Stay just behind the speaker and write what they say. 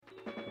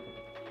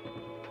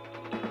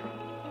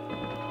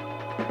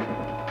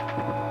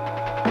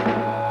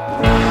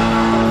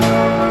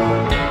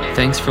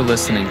Thanks for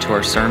listening to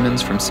our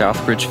sermons from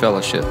Southbridge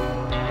Fellowship.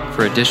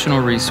 For additional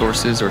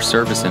resources or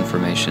service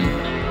information,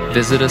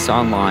 visit us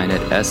online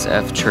at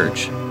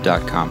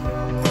sfchurch.com.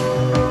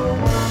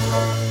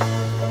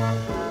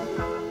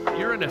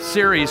 You're in a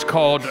series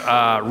called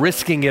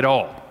Risking It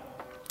All,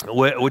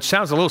 which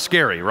sounds a little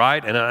scary,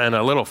 right? And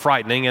a little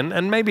frightening,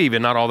 and maybe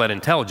even not all that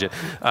intelligent,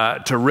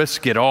 to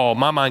risk it all.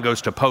 My mind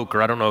goes to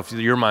poker. I don't know if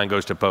your mind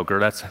goes to poker.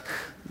 That's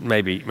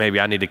maybe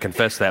I need to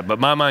confess that. But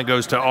my mind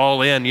goes to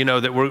all in,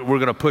 that we're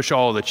going to push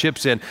all the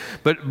chips in.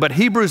 But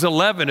Hebrews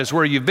 11 is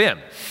where you've been.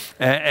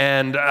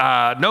 And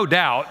no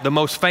doubt, the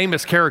most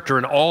famous character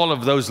in all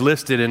of those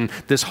listed in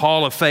this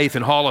Hall of Faith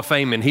and Hall of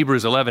Fame in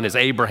Hebrews 11 is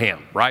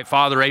Abraham, right?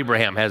 Father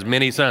Abraham has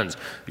many sons.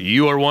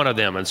 You are one of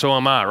them, and so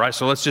am I, right?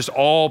 So let's just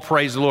all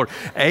praise the Lord.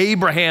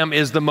 Abraham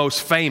is the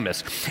most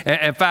famous.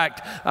 In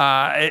fact,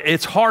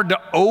 it's hard to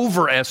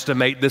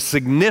overestimate the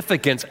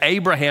significance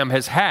Abraham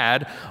has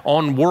had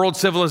on world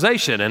civilization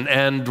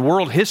and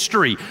world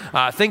history.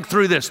 Think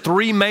through this.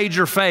 3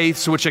 major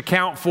faiths, which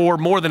account for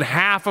more than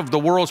half of the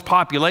world's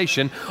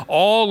population,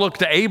 all look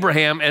to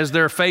Abraham as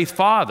their faith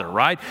father,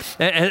 right?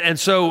 And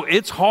so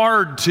it's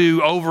hard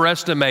to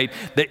overestimate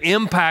the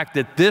impact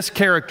that this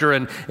character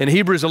in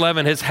Hebrews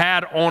 11 has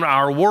had on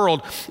our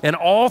world. And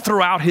all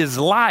throughout his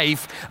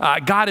life,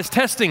 God is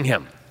testing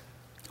him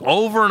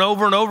over and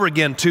over and over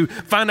again to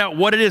find out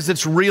what it is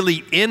that's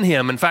really in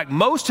him. In fact,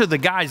 most of the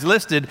guys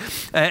listed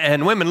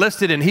and women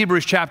listed in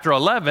Hebrews chapter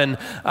 11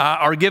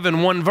 are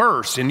given one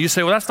verse. And you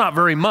say, well, that's not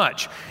very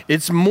much.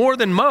 It's more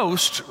than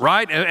most,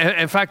 right?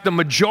 In fact, the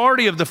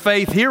majority of the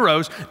faith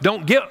heroes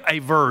don't get a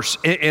verse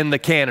in the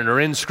canon or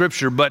in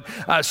Scripture. But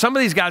some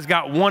of these guys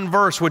got one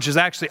verse, which is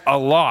actually a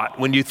lot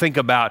when you think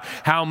about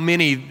how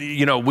many,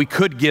 we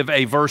could give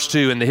a verse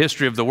to in the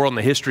history of the world and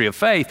the history of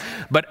faith.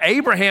 But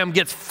Abraham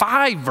gets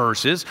 5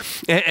 verses.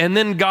 And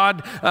then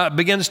God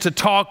begins to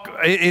talk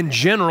in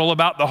general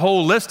about the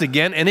whole list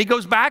again. And he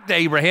goes back to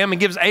Abraham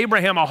and gives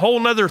Abraham a whole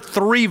nother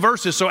 3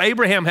 verses. So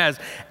Abraham has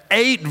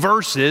 8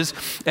 verses,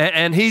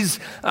 and he's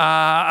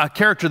a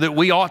character that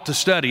we ought to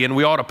study and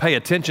we ought to pay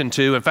attention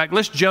to. In fact,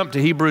 let's jump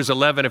to Hebrews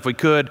 11 if we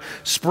could,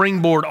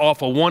 springboard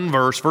off of one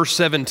verse, verse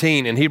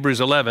 17 in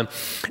Hebrews 11.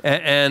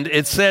 And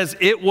it says,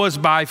 it was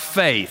by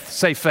faith.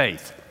 Say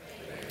faith.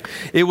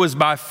 It was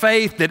by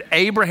faith that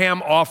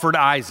Abraham offered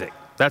Isaac.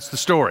 That's the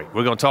story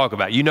we're going to talk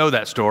about. You know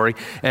that story,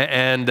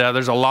 and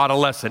there's a lot of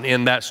lesson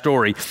in that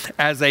story.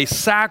 As a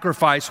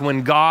sacrifice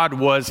when God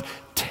was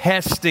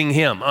testing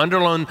him.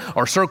 Underline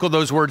or circle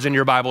those words in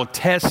your Bible,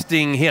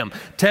 testing him.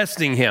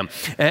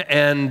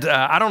 And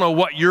I don't know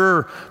what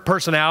your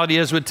personality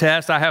is with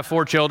tests. I have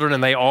 4 children,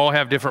 and they all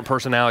have different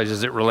personalities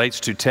as it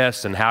relates to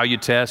tests and how you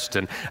test.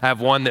 And I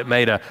have one that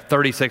made a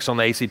 36 on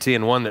the ACT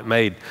and one that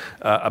made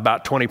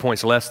about 20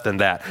 points less than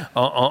that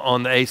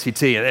on the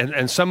ACT.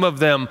 And some of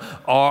them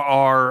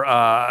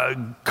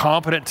are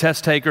competent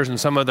test takers, and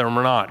some of them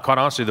are not. Quite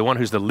honestly, the one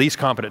who's the least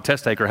competent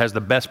test taker has the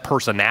best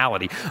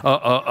personality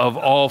of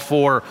all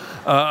 4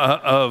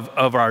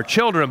 of our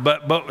children,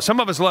 but some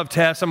of us love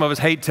tests, some of us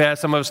hate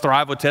tests, some of us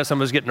thrive with tests, some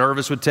of us get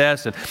nervous with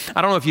tests. And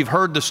I don't know if you've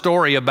heard the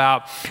story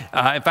about,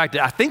 in fact,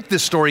 I think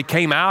this story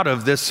came out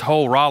of this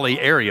whole Raleigh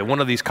area, one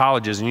of these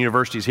colleges and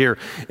universities here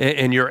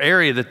in your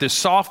area, that this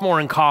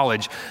sophomore in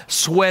college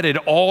sweated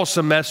all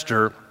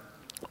semester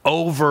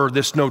over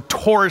this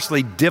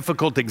notoriously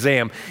difficult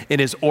exam in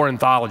his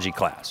ornithology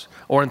class.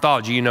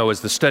 Ornithology, is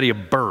the study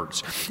of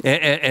birds.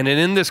 And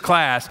in this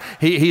class,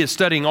 he is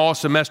studying all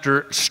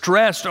semester,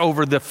 stressed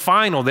over the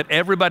final that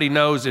everybody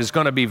knows is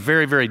going to be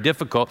very, very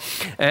difficult.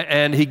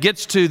 And he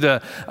gets to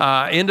the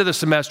end of the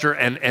semester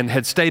and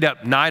had stayed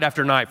up night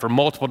after night for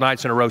multiple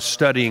nights in a row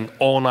studying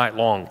all night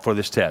long for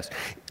this test.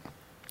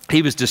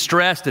 He was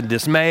distressed and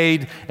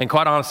dismayed and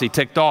quite honestly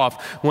ticked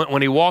off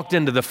when he walked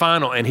into the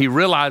final and he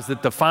realized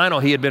that the final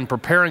he had been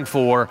preparing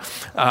for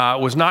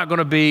was not going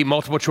to be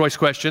multiple choice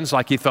questions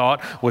like he thought,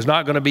 was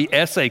not going to be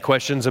essay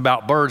questions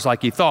about birds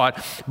like he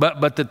thought,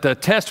 but that the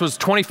test was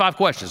 25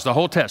 questions, the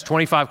whole test,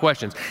 25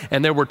 questions.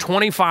 And there were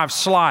 25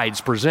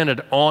 slides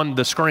presented on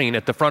the screen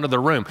at the front of the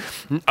room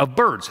of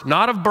birds,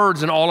 not of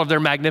birds in all of their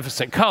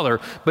magnificent color,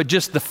 but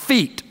just the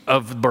feet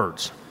of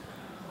birds.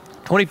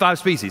 25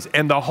 species.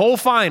 And the whole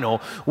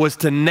final was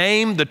to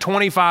name the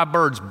 25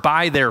 birds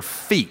by their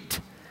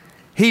feet.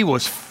 He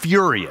was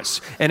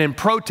furious. And in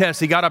protest,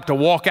 he got up to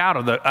walk out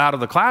of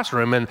the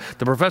classroom. And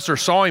the professor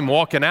saw him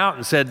walking out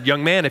and said,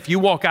 young man, if you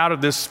walk out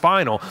of this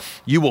final,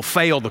 you will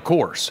fail the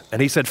course.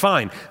 And he said,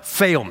 fine,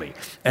 fail me.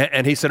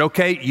 And he said,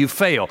 okay, you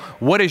fail.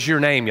 What is your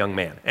name, young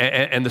man?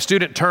 And the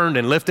student turned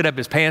and lifted up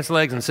his pants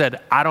legs and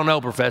said, I don't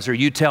know, professor.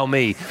 You tell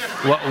me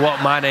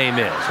what my name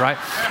is, right?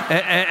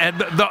 And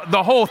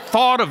the whole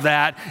thought of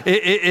that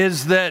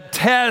is that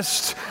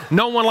test,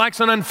 no one likes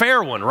an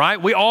unfair one, right?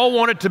 We all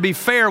want it to be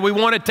fair. We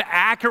want it to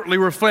accurately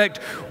reflect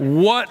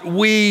what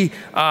we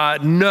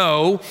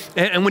know.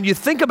 And when you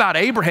think about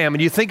Abraham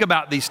and you think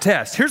about these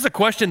tests, here's a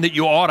question that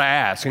you ought to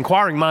ask.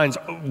 Inquiring minds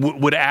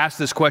would ask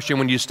this question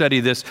when you study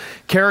this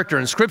character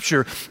in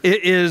Scripture,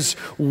 is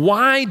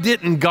why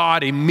didn't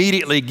God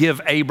immediately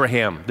give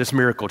Abraham this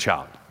miracle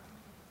child?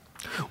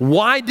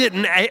 Why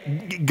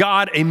didn't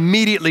God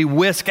immediately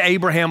whisk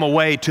Abraham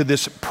away to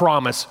this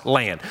promised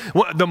land?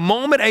 The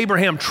moment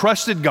Abraham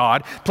trusted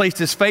God, placed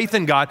his faith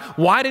in God,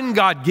 why didn't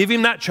God give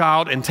him that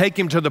child and take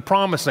him to the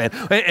promised land?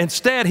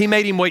 Instead, he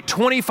made him wait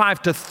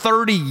 25 to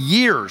 30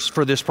 years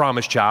for this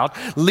promised child,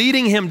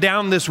 leading him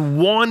down this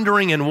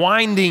wandering and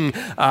winding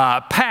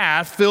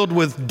path filled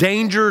with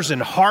dangers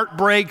and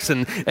heartbreaks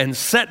and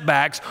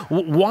setbacks.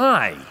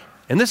 Why?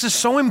 And this is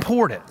so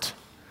important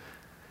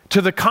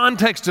to the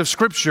context of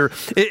Scripture.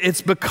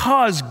 It's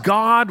because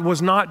God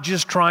was not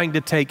just trying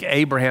to take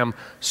Abraham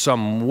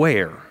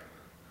somewhere.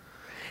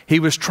 He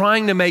was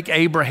trying to make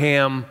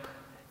Abraham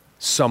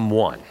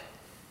someone.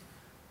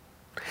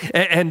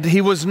 And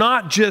he was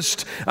not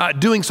just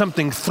doing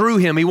something through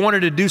him. He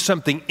wanted to do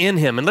something in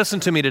him. And listen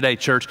to me today,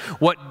 church.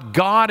 What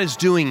God is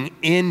doing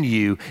in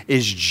you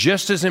is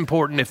just as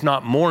important, if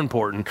not more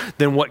important,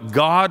 than what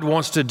God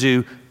wants to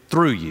do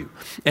through you.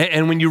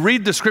 And when you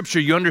read the Scripture,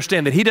 you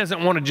understand that he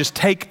doesn't want to just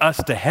take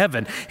us to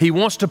heaven. He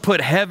wants to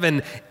put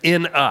heaven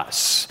in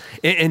us.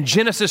 In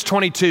Genesis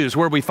 22 is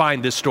where we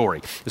find this story.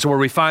 It's where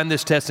we find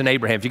this test in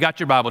Abraham. If you got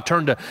your Bible,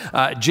 turn to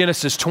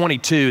Genesis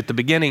 22 at the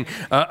beginning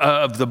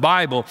of the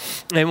Bible.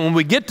 And when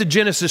we get to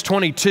Genesis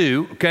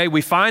 22, okay,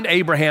 we find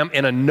Abraham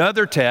in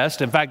another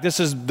test. In fact, this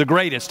is the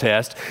greatest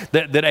test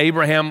that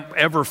Abraham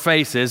ever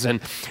faces.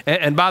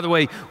 And by the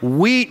way,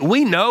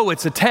 we know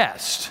it's a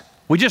test.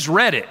 We just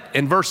read it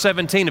in verse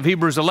 17 of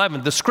Hebrews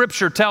 11. The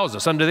Scripture tells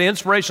us, under the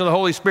inspiration of the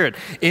Holy Spirit,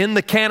 in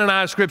the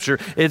canonized Scripture,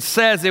 it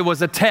says it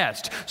was a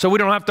test. So we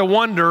don't have to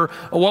wonder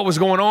what was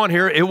going on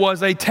here. It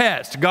was a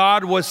test.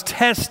 God was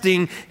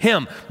testing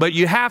him. But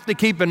you have to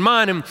keep in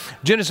mind, in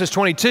Genesis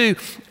 22,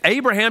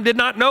 Abraham did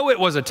not know it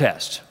was a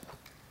test.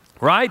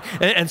 Right?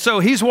 And so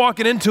he's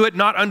walking into it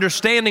not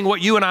understanding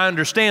what you and I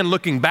understand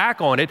looking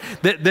back on it,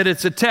 that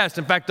it's a test.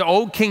 In fact, the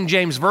old King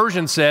James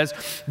Version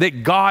says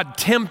that God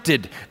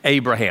tempted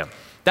Abraham.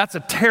 That's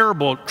a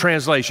terrible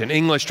translation,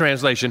 English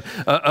translation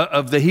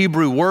of the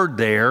Hebrew word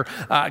there.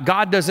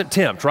 God doesn't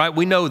tempt, right?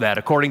 We know that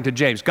according to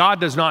James. God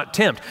does not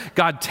tempt.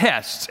 God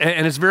tests,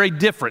 and it's very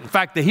different. In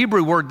fact, the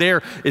Hebrew word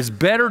there is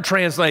better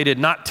translated,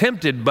 not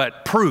tempted,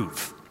 but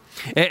prove.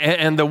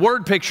 And the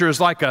word picture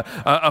is like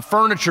a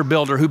furniture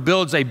builder who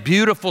builds a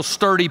beautiful,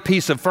 sturdy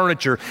piece of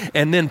furniture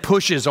and then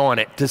pushes on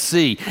it to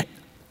see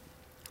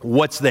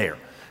what's there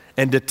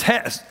and to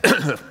test.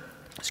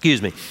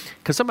 Excuse me.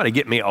 Can somebody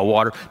get me a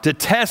water? To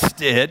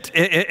test it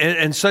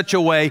in such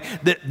a way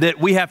that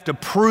we have to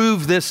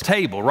prove this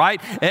table, right?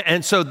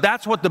 And so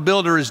that's what the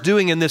builder is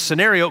doing in this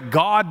scenario,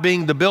 God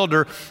being the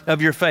builder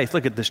of your faith.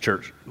 Look at this,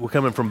 church. We're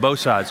coming from both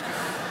sides.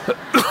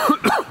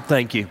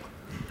 Thank you.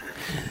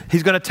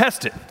 He's going to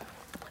test it.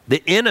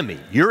 The enemy,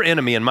 your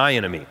enemy and my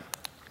enemy,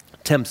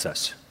 tempts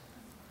us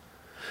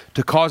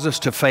to cause us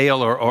to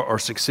fail or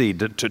succeed,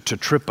 to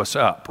trip us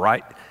up,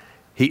 right?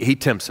 He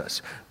tempts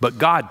us. But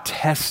God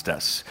tests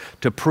us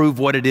to prove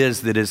what it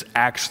is that is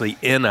actually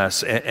in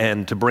us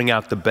and to bring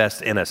out the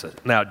best in us.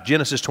 Now,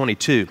 Genesis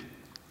 22,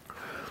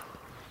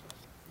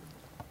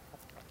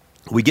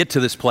 we get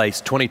to this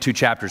place 22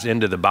 chapters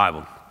into the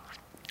Bible,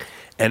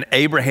 and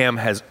Abraham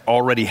has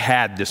already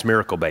had this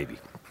miracle baby.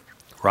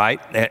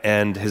 Right?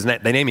 And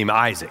they name him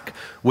Isaac,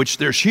 which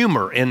there's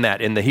humor in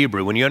that in the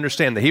Hebrew. When you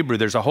understand the Hebrew,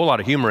 there's a whole lot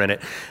of humor in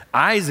it.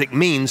 Isaac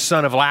means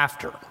son of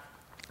laughter.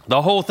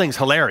 The whole thing's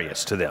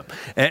hilarious to them.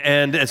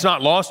 And it's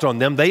not lost on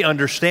them. They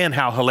understand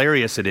how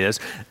hilarious it is.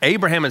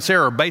 Abraham and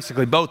Sarah are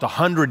basically both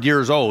 100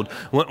 years old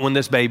when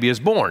this baby is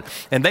born.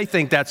 And they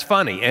think that's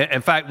funny.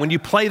 In fact, when you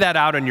play that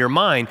out in your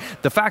mind,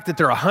 the fact that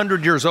they're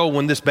 100 years old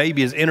when this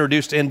baby is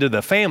introduced into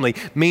the family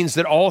means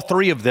that all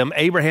three of them,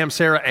 Abraham,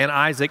 Sarah, and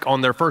Isaac, on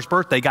their first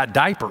birthday got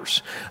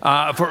diapers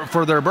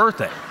for their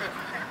birthday.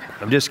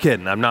 I'm just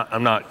kidding. I'm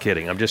not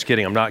kidding. I'm just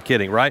kidding. I'm not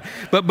kidding, right?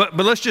 But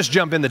let's just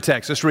jump in the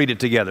text. Let's read it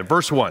together.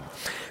 Verse 1.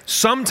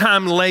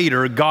 Sometime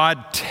later,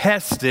 God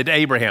tested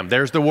Abraham.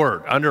 There's the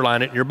word.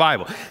 Underline it in your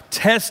Bible.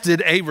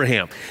 Tested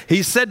Abraham.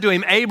 He said to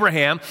him,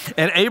 Abraham,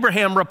 and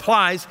Abraham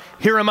replies,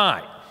 here am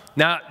I.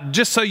 Now,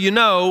 just so you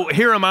know,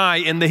 here am I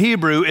in the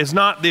Hebrew is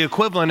not the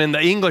equivalent in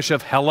the English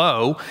of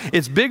hello.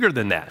 It's bigger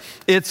than that.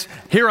 It's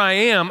here I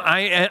am.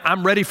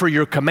 I'm ready for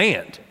your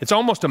command. It's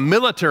almost a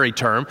military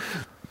term.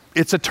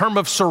 It's a term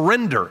of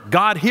surrender.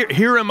 God,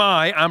 here am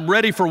I. I'm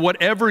ready for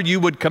whatever you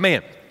would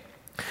command.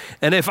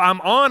 And if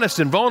I'm honest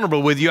and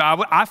vulnerable with you,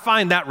 I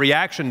find that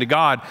reaction to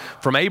God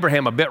from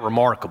Abraham a bit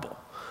remarkable.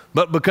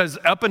 But because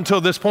up until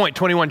this point,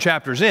 21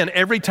 chapters in,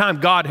 every time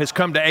God has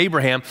come to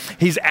Abraham,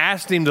 he's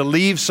asked him to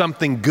leave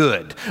something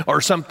good or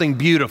something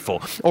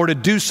beautiful or to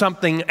do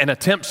something and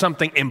attempt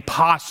something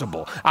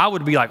impossible. I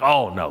would be like,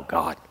 oh no,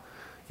 God.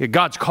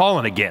 God's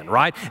calling again,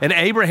 right? And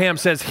Abraham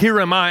says,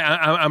 here am I,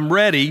 I'm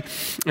ready.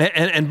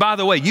 And by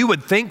the way, you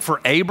would think for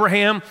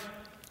Abraham,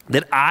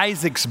 that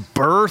Isaac's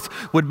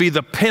birth would be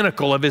the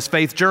pinnacle of his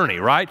faith journey,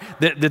 right?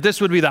 That this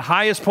would be the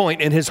highest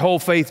point in his whole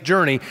faith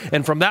journey.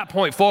 And from that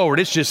point forward,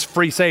 it's just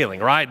free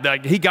sailing, right?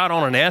 Like he got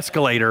on an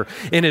escalator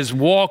in his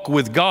walk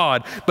with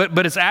God,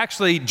 but it's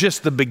actually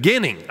just the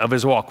beginning of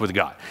his walk with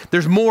God.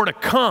 There's more to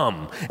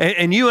come.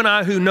 And you and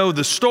I who know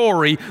the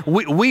story,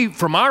 we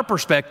from our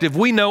perspective,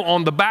 we know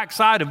on the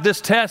backside of this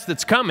test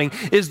that's coming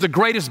is the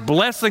greatest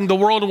blessing the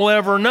world will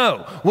ever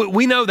know.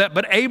 We know that,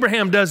 but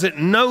Abraham doesn't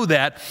know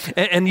that.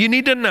 And you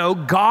need to know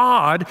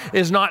God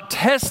is not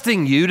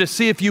testing you to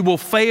see if you will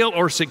fail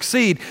or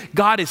succeed.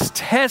 God is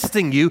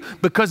testing you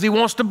because he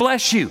wants to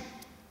bless you.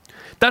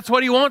 That's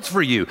what he wants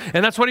for you,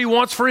 and that's what he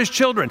wants for his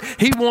children.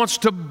 He wants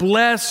to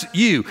bless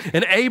you.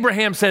 And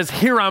Abraham says,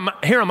 here am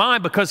I,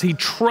 because he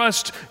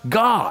trusts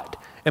God.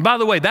 And by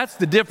the way, that's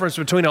the difference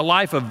between a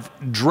life of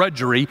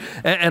drudgery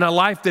and a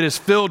life that is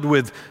filled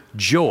with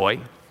joy,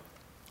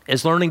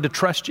 is learning to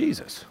trust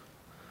Jesus.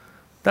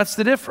 That's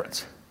the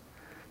difference.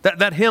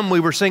 That hymn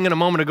we were singing a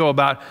moment ago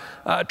about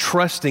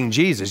trusting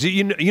Jesus.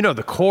 You know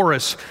the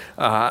chorus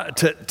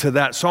to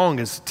that song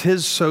is,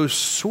 "'Tis so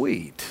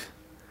sweet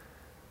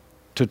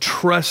to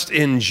trust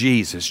in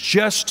Jesus,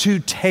 just to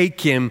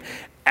take him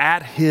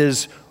at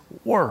his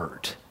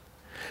word,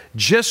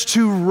 just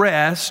to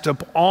rest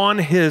upon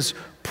his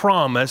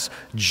promise,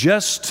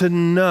 just to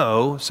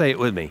know," say it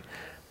with me,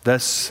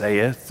 "thus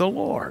saith the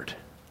Lord."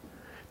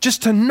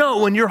 Just to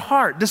know in your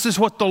heart, this is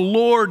what the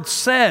Lord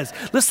says.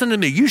 Listen to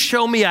me, you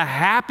show me a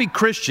happy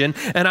Christian,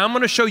 and I'm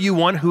going to show you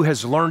one who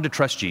has learned to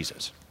trust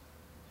Jesus.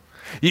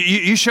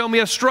 You show me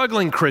a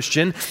struggling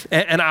Christian,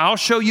 and I'll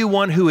show you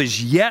one who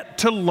is yet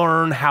to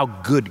learn how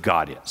good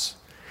God is,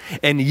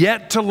 and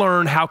yet to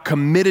learn how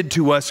committed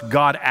to us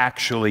God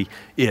actually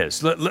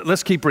is.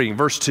 Let's keep reading,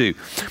 verse 2.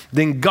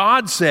 Then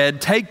God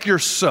said, "Take your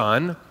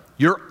son,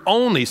 your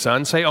only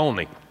son," say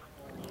only,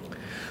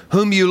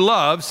 "whom you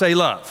love," say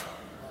love.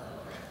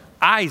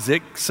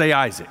 Isaac, say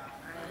Isaac.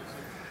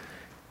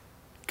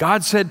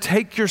 God said,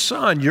 "Take your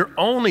son, your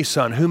only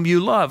son, whom you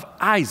love,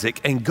 Isaac,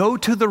 and go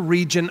to the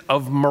region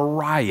of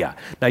Moriah."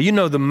 Now, you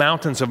know the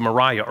mountains of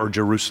Moriah are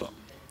Jerusalem.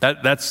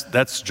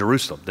 That's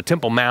Jerusalem. The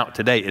Temple Mount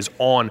today is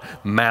on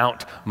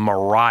Mount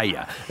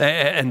Moriah.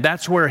 And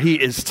that's where he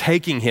is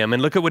taking him.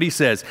 And look at what he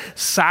says.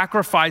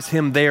 "Sacrifice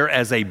him there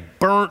as a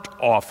burnt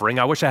offering."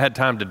 I wish I had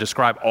time to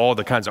describe all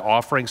the kinds of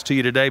offerings to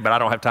you today, but I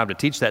don't have time to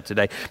teach that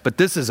today. But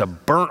this is a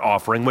burnt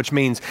offering, which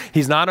means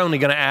he's not only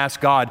going to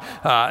ask God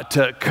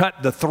to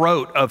cut the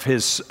throat of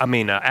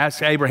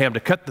ask Abraham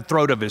to cut the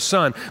throat of his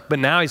son, but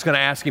now he's going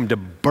to ask him to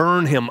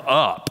burn him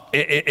up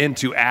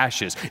into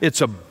ashes.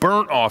 It's a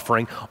burnt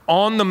offering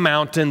on the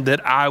mountain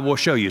that I will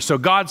show you. So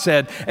God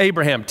said,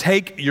 "Abraham,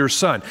 take your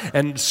son."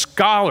 And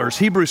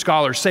Hebrew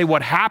scholars say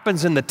what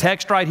happens in the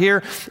text right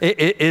here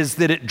is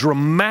that it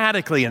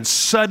dramatically and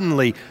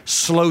suddenly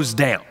slows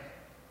down.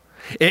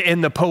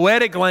 In the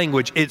poetic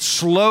language, it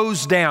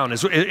slows down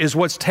is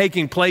what's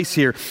taking place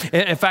here.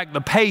 In fact,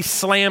 the pace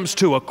slams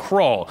to a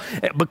crawl,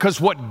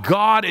 because what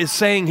God is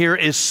saying here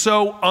is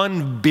so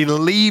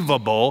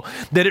unbelievable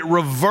that it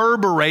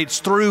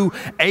reverberates through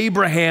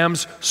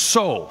Abraham's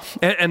soul.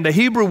 And the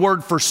Hebrew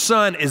word for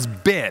son is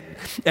ben,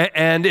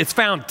 and it's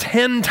found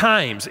 10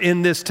 times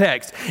in this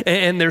text.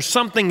 And there's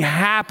something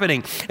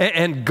happening.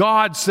 And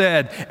God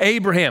said,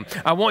 "Abraham,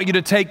 I want you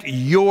to take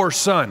your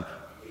son."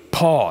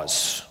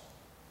 Pause.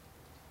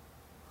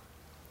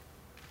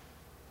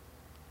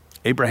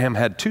 Abraham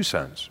had 2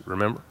 sons,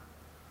 remember?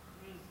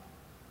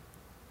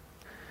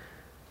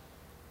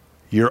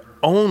 Your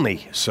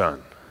only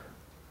son.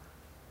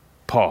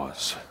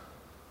 Pause.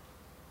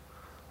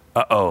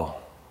 Uh-oh.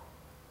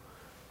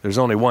 There's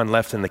only one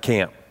left in the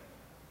camp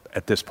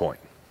at this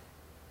point.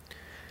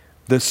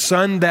 The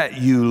son that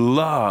you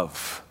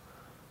love.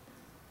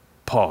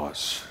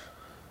 Pause.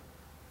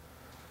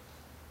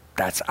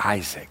 That's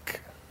Isaac.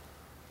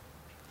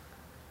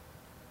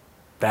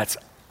 That's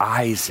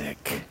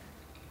Isaac.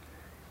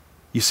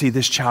 You see,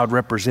 this child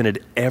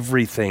represented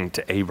everything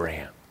to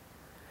Abraham.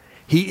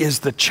 He is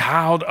the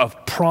child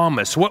of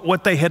promise,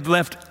 what they had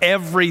left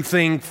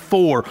everything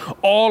for.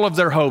 All of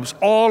their hopes,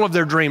 all of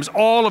their dreams,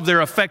 all of their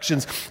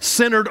affections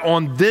centered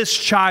on this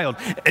child.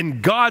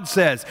 And God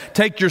says,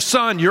 "Take your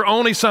son, your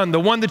only son, the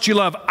one that you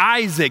love,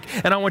 Isaac,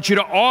 and I want you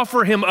to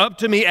offer him up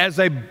to me as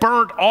a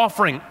burnt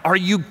offering." Are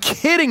you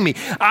kidding me?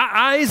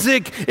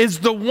 Isaac is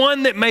the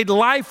one that made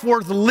life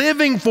worth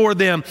living for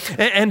them.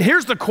 And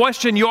here's the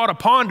question you ought to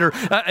ponder.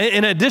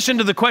 In addition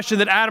to the question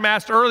that Adam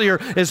asked earlier,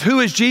 is who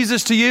is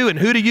Jesus to you and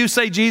who do you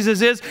say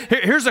Jesus is?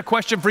 Here's a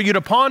question for you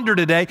to ponder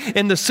today.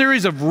 In the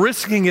series of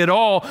Risking It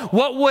All,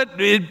 what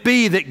would it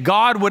be that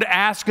God would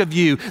ask of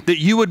you that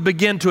you would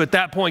begin to at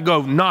that point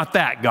go, "Not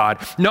that, God."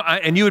 No,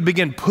 and you would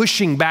begin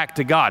pushing back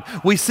to God.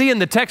 We see in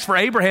the text for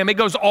Abraham, it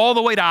goes all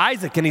the way to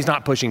Isaac and he's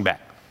not pushing back.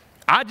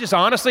 I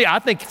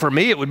think for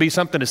me it would be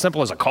something as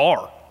simple as a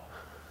car,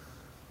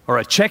 or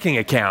a checking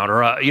account,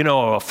 or a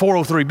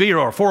 403B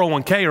or a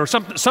 401k, or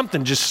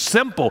something just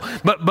simple.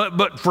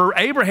 But for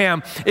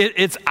Abraham,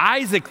 it's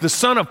Isaac, the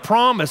son of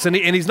promise, and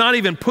he's not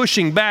even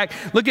pushing back.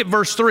 Look at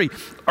verse 3.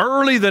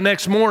 Early the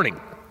next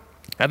morning,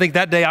 I think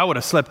that day I would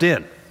have slept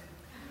in.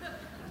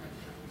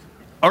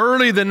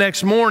 Early the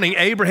next morning,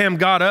 Abraham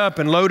got up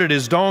and loaded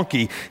his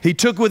donkey. He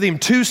took with him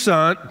two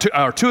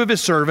of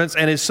his servants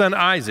and his son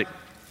Isaac.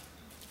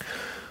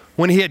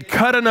 When he had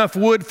cut enough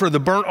wood for the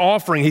burnt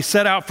offering, he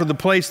set out for the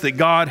place that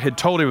God had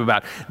told him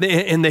about.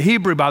 In the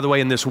Hebrew, by the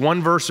way, in this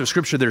one verse of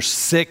Scripture, there's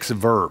 6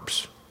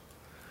 verbs,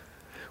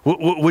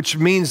 which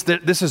means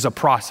that this is a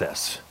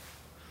process.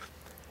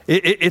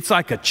 It's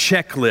like a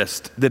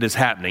checklist that is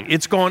happening.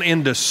 It's gone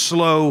into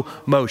slow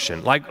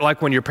motion,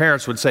 like when your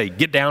parents would say,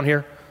 get down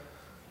here.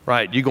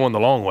 Right, you going the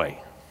long way.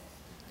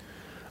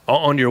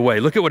 On your way.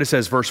 Look at what it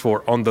says, verse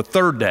 4. On the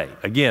 3rd day.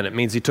 Again, it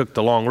means he took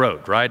the long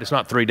road, right? It's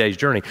not 3 days'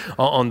 journey.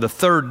 On the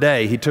 3rd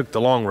day, he took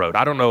the long road.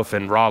 I don't know if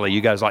in Raleigh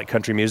you guys like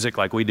country music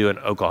like we do in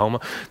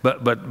Oklahoma,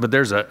 but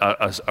there's a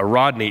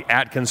Rodney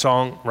Atkins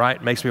song,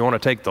 right? Makes me want to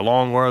take the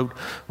long road.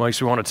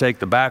 Makes me want to take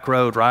the back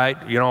road, right?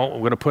 You know, we're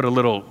going to put a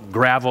little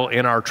gravel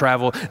in our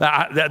travel.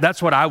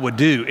 That's what I would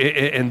do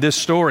in this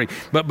story.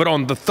 But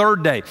on the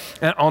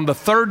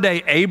 3rd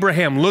day,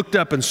 Abraham looked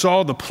up and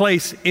saw the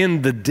place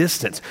in the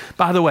distance.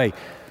 By the way,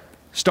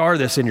 star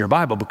this in your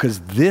Bible, because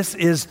this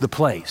is the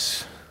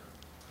place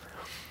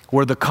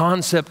where the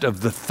concept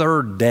of the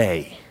 3rd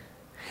day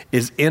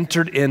is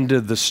entered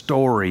into the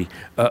story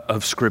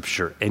of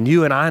Scripture. And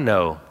you and I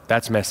know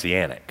that's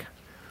messianic.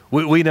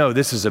 We know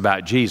this is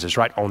about Jesus,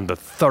 right? On the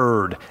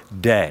 3rd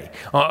day.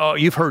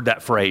 You've heard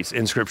that phrase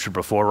in Scripture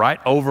before, right?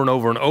 Over and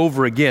over and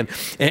over again.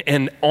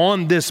 And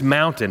on this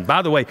mountain,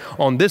 by the way,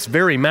 on this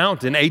very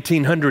mountain,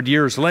 1,800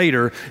 years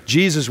later,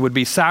 Jesus would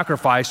be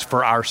sacrificed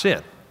for our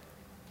sin.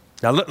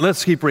 Now,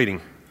 let's keep reading.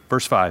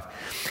 Verse 5.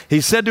 He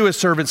said to his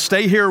servant,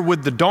 stay here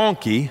with the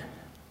donkey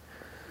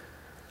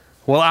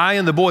while I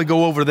and the boy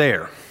go over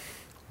there.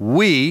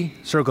 We,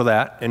 circle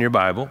that in your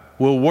Bible,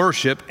 will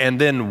worship,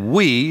 and then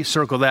we,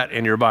 circle that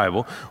in your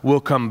Bible, will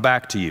come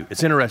back to you.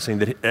 It's interesting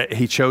that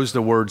he chose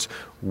the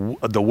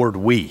word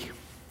we.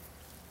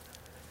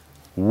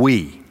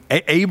 We.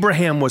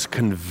 Abraham was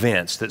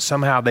convinced that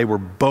somehow they were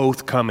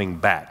both coming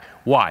back.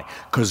 Why?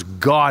 Because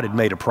God had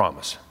made a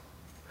promise.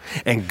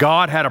 And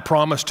God had a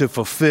promise to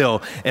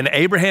fulfill, and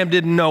Abraham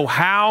didn't know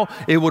how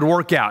it would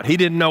work out. He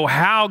didn't know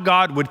how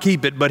God would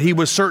keep it, but he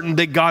was certain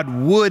that God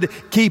would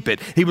keep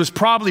it. He was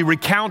probably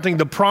recounting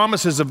the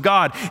promises of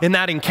God in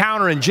that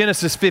encounter in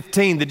Genesis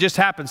 15 that just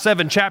happened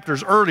 7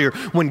 chapters earlier,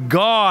 when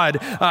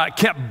God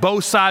kept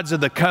both sides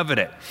of the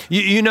covenant.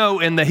 You know,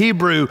 in the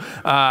Hebrew,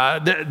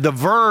 the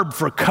verb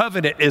for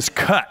covenant is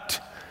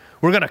cut.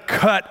 We're going to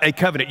cut a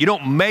covenant. You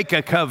don't make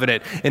a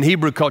covenant in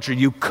Hebrew culture.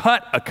 You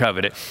cut a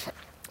covenant.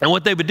 And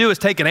what they would do is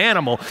take an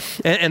animal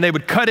and they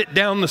would cut it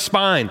down the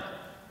spine,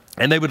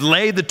 and they would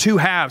lay the 2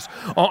 halves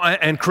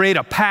and create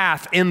a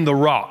path in the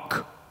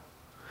rock.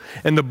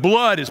 And the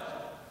blood is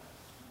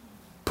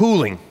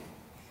pooling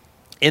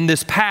in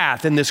this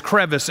path, in this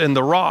crevice in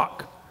the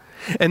rock.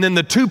 And then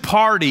the 2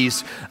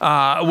 parties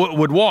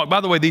would walk.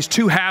 By the way, these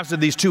 2 halves of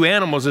these 2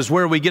 animals is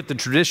where we get the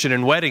tradition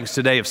in weddings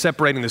today of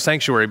separating the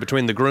sanctuary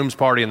between the groom's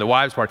party and the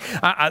wives' party,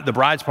 the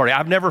bride's party.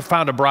 I've never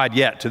found a bride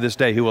yet to this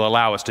day who will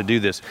allow us to do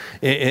this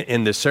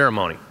in this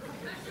ceremony.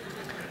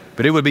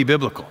 But it would be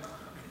biblical.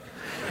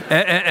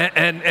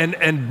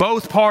 And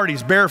both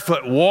parties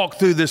barefoot walk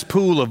through this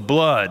pool of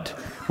blood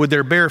with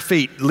their bare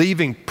feet,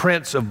 leaving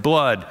prints of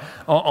blood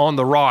on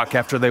the rock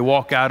after they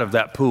walk out of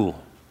that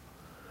pool.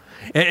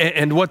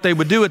 And what they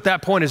would do at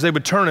that point is they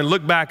would turn and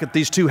look back at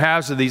these 2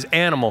 halves of these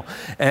animal,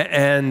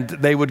 and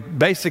they would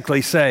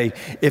basically say,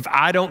 if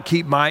I don't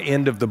keep my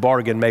end of the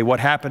bargain, may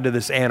what happened to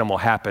this animal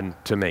happen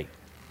to me.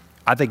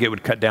 I think it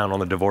would cut down on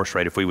the divorce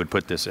rate if we would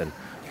put this in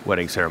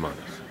wedding ceremonies.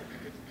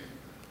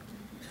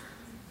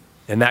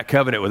 In that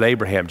covenant with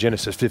Abraham,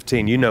 Genesis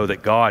 15, you know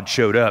that God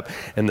showed up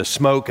and the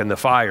smoke and the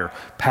fire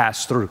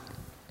passed through.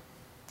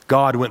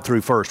 God went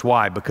through first.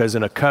 Why? Because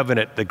in a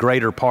covenant, the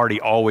greater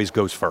party always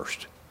goes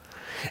first.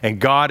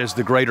 And God is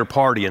the greater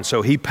party. And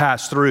so he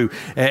passed through.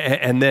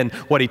 And then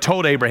what he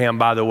told Abraham,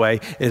 by the way,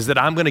 is that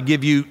I'm going to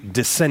give you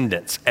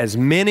descendants, as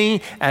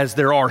many as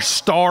there are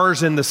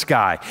stars in the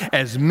sky,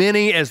 as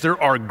many as there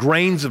are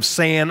grains of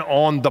sand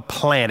on the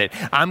planet.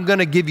 I'm going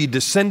to give you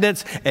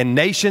descendants and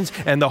nations,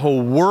 and the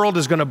whole world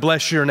is going to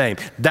bless your name.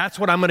 That's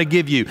what I'm going to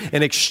give you.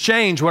 In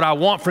exchange, what I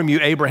want from you,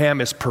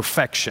 Abraham, is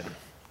perfection.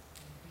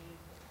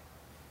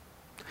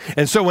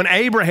 And so when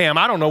Abraham,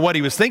 I don't know what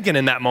he was thinking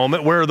in that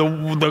moment, where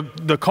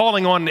the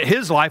calling on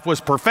his life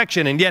was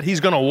perfection, and yet he's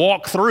going to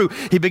walk through.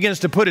 He begins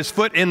to put his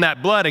foot in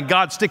that blood, and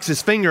God sticks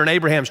his finger in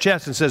Abraham's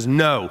chest and says,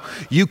 no,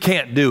 you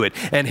can't do it.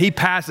 And he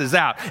passes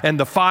out, and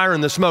the fire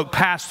and the smoke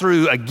pass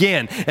through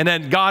again. And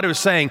then God was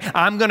saying,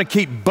 I'm going to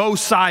keep both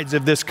sides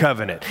of this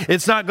covenant.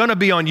 It's not going to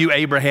be on you,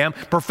 Abraham.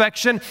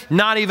 Perfection,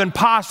 not even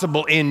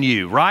possible in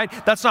you, right?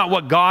 That's not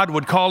what God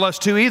would call us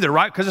to either,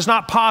 right? Because it's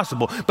not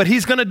possible. But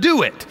he's going to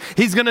do it.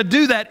 He's going to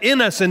do that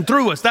in us and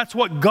through us. That's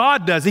what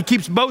God does. He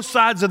keeps both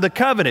sides of the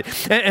covenant.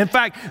 In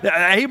fact,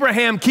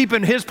 Abraham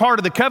keeping his part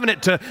of the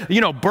covenant to,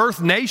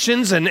 birth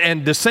nations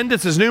and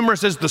descendants as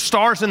numerous as the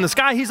stars in the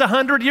sky. He's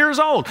 100 years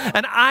old.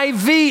 An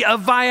IV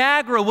of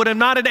Viagra would have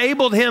not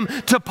enabled him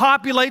to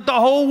populate the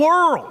whole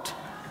world.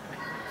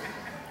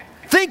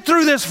 Think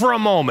through this for a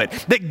moment,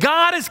 that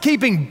God is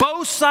keeping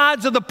both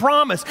sides of the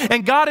promise,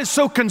 and God is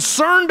so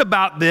concerned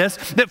about this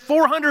that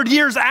 400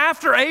 years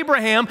after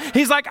Abraham,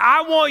 he's like,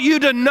 I want you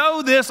to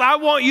know this, I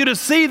want you to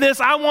see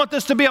this, I want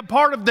this to be a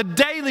part of the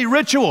daily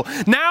ritual.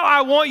 Now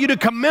I want you to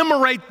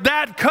commemorate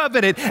that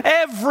covenant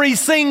every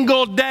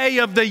single day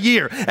of the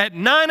year. At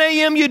 9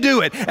 a.m. you do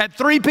it, at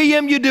 3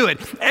 p.m. you do it,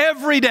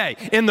 every day.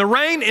 In the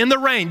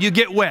rain, you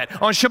get wet.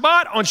 On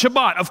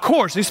Shabbat, of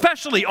course,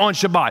 especially on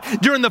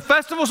Shabbat. During the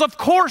festivals, of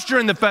course,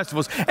 during the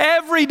festivals.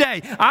 Every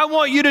day, I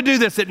want you to do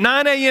this at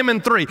 9 a.m.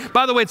 and 3.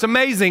 By the way, it's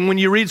amazing when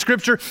you read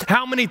Scripture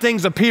how many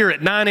things appear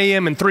at 9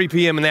 a.m. and 3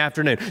 p.m. in the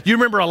afternoon. You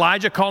remember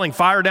Elijah calling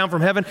fire down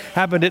from heaven?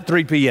 Happened at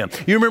 3 p.m.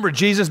 You remember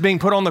Jesus being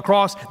put on the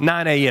cross?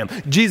 9 a.m.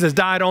 Jesus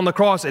died on the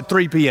cross at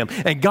 3 p.m.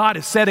 And God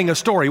is setting a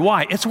story.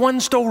 Why? It's one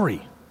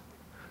story.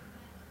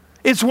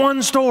 It's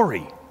one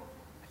story.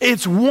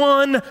 It's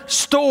one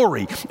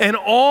story, and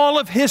all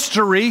of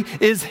history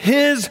is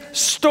his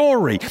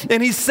story,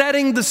 and he's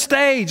setting the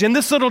stage, and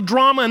this little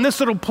drama and this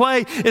little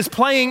play is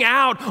playing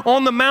out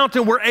on the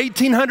mountain where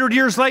 1,800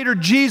 years later,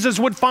 Jesus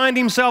would find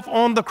himself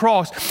on the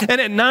cross.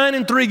 And at 9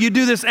 and 3, you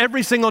do this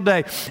every single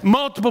day.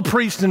 Multiple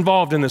priests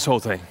involved in this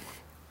whole thing.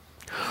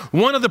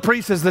 One of the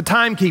priests is the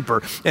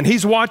timekeeper, and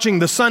he's watching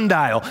the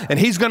sundial, and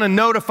he's going to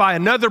notify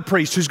another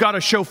priest who's got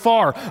a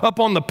shofar up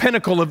on the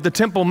pinnacle of the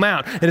Temple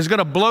Mount, and is going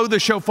to blow the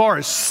shofar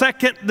a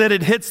second that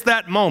it hits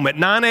that moment,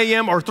 9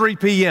 a.m. or 3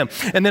 p.m.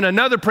 And then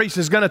another priest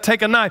is going to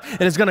take a knife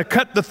and is going to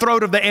cut the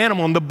throat of the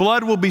animal, and the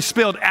blood will be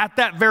spilled at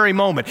that very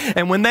moment.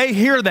 And when they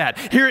hear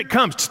that, here it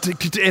comes,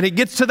 and it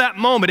gets to that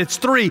moment, it's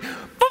 3.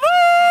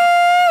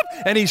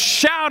 And he's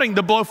shouting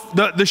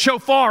the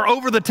shofar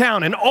over the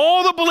town. And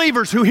all the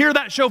believers who hear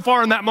that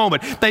shofar in that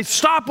moment, they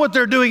stop what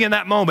they're doing in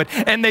that moment,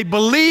 and they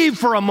believe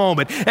for a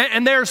moment.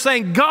 And they're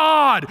saying,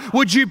 God,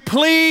 would you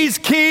please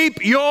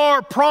keep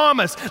your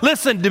promise?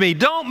 Listen to me.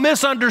 Don't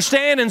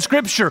misunderstand in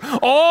Scripture.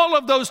 All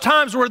of those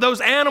times where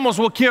those animals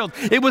were killed,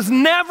 it was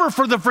never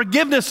for the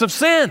forgiveness of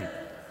sin.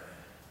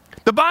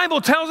 The Bible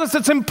tells us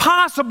it's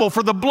impossible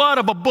for the blood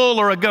of a bull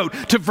or a goat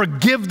to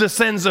forgive the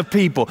sins of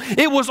people.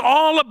 It was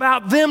all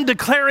about them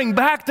declaring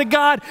back to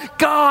God,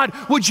 God,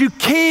 would you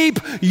keep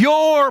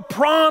your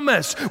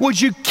promise?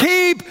 Would you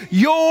keep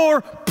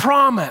your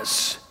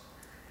promise?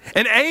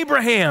 And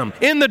Abraham,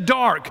 in the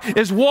dark,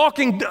 is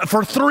walking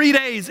for 3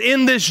 days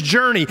in this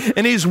journey,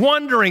 and he's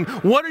wondering,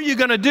 what are you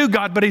going to do,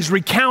 God? But he's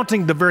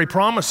recounting the very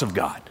promise of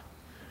God.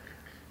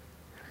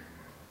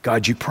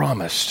 God, you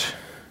promised.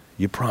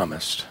 You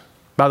promised.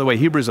 By the way,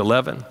 Hebrews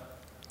 11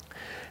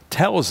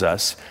 tells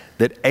us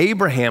that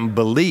Abraham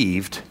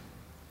believed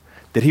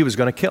that he was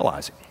going to kill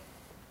Isaac,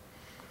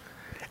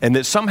 and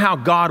that somehow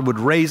God would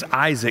raise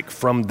Isaac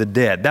from the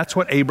dead. That's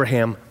what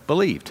Abraham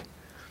believed.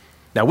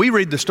 Now, we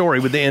read the story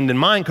with the end in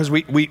mind because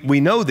we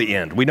know the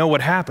end. We know what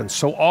happens.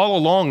 So all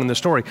along in the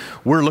story,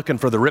 we're looking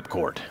for the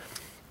ripcord.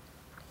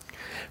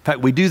 In fact,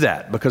 we do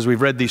that because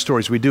we've read these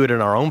stories. We do it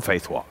in our own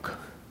faith walk.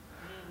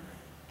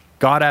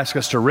 God asks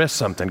us to risk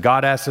something.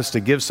 God asks us to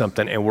give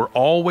something, and we're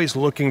always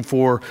looking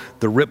for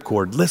the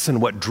ripcord.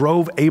 Listen, what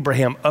drove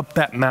Abraham up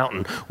that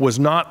mountain was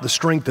not the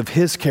strength of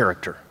his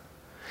character.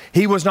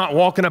 He was not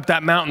walking up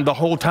that mountain the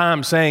whole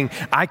time saying,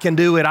 I can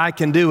do it, I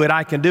can do it,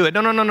 I can do it.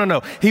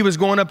 No. He was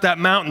going up that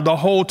mountain the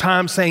whole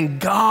time saying,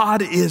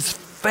 God is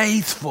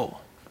faithful.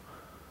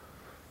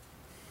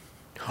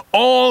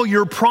 All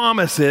your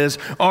promises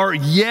are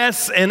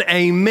yes and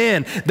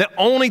amen. The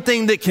only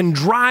thing that can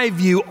drive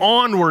you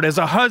onward as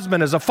a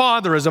husband, as a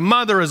father, as a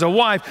mother, as a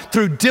wife,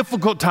 through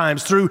difficult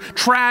times, through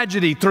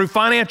tragedy, through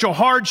financial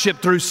hardship,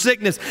 through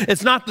sickness,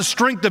 it's not the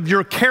strength of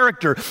your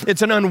character.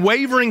 It's an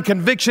unwavering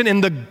conviction in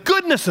the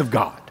goodness of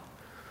God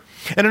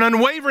and an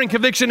unwavering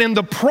conviction in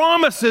the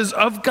promises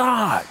of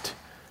God.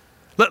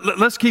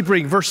 Let's keep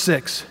reading. Verse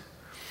 6.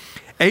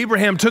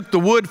 Abraham took the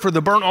wood for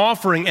the burnt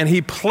offering, and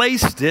he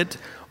placed it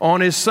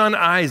on his son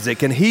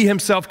Isaac, and he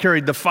himself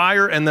carried the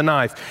fire and the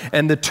knife,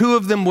 and the two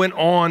of them went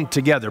on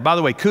together. By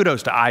the way,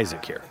 kudos to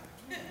Isaac here.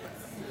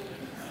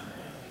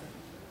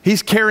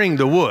 He's carrying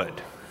the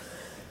wood.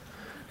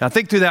 Now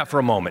think through that for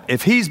a moment.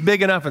 If he's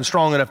big enough and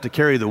strong enough to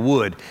carry the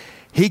wood,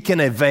 he can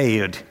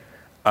evade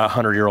a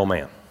 100-year-old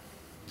man.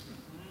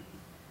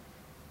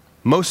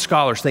 Most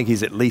scholars think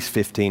he's at least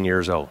 15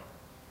 years old.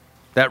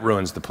 That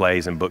ruins the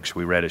plays and books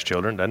we read as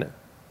children, doesn't it?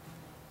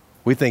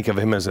 We think of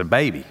him as a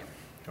baby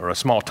or a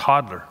small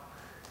toddler.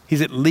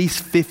 He's at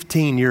least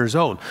 15 years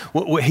old.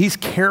 He's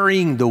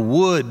carrying the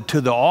wood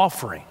to the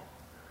offering,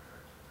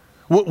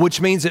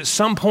 which means at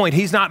some point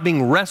he's not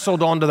being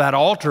wrestled onto that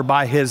altar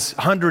by his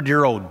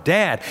 100-year-old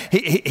dad.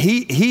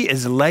 He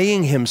is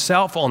laying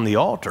himself on the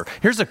altar.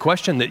 Here's a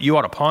question that you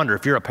ought to ponder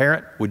if you're a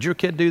parent. Would your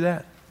kid do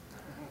that?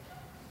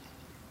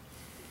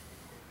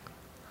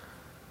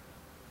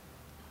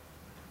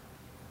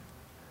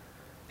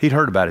 He'd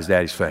heard about his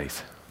daddy's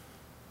faith.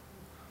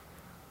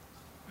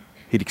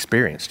 He'd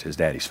experienced his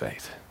daddy's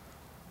faith.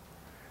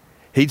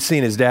 He'd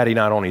seen his daddy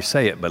not only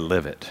say it, but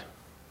live it.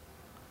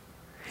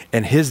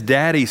 And his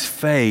daddy's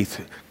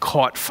faith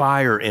caught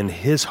fire in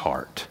his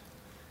heart.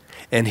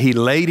 And he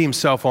laid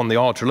himself on the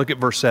altar. Look at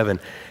verse 7.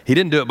 He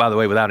didn't do it, by the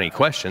way, without any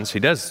questions. He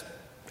does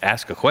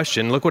ask a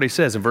question. Look what he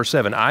says in verse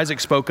 7.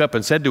 Isaac spoke up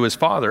and said to his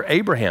father,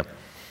 Abraham,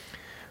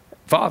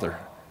 Father.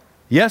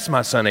 Yes,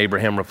 my son,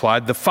 Abraham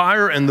replied. The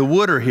fire and the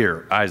wood are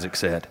here, Isaac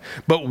said.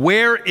 But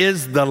where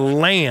is the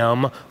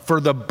lamb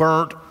for the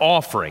burnt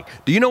offering?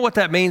 Do you know what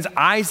that means?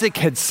 Isaac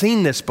had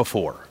seen this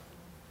before.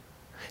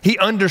 He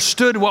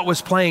understood what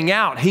was playing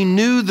out. He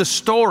knew the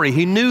story.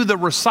 He knew the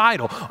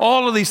recital.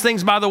 All of these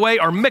things, by the way,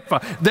 are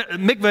mikvah.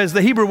 Mikvah is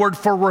the Hebrew word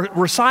for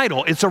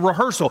recital. It's a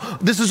rehearsal.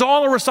 This is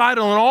all a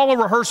recital and all a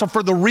rehearsal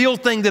for the real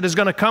thing that is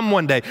going to come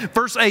one day.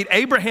 Verse 8,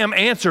 Abraham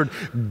answered,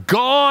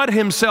 God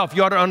himself,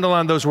 you ought to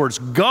underline those words,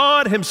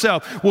 God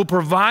himself will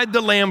provide the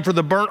lamb for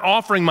the burnt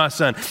offering, my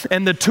son.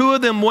 And the two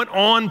of them went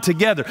on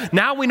together.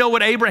 Now we know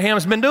what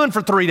Abraham's been doing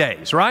for 3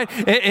 days, right?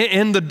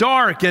 In the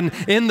dark and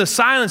in the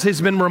silence,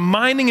 he's been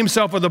reminding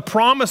himself of the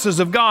promises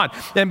of God.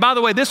 And by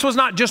the way, this was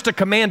not just a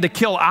command to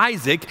kill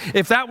Isaac.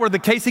 If that were the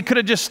case, he could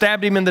have just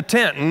stabbed him in the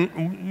tent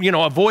and,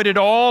 avoided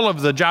all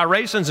of the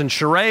gyrations and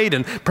charade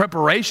and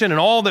preparation and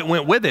all that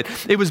went with it.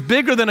 It was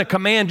bigger than a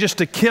command just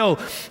to kill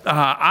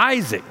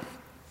Isaac.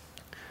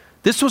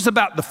 This was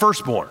about the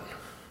firstborn.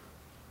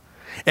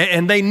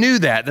 And they knew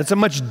that. That's a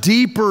much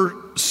deeper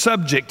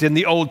subject in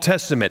the Old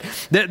Testament.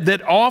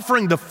 That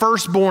offering the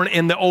firstborn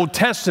in the Old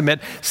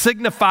Testament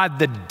signified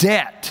the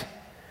debt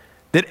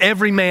that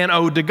every man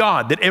owed to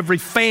God, that every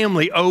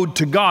family owed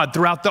to God.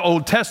 Throughout the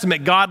Old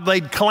Testament, God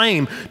laid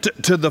claim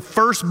to the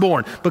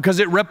firstborn because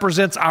it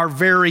represents our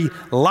very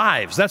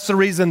lives. That's the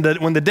reason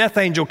that when the death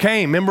angel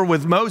came, remember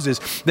with Moses,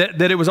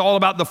 that it was all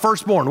about the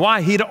firstborn.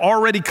 Why? He'd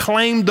already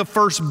claimed the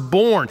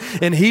firstborn.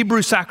 In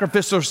Hebrew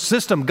sacrificial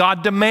system,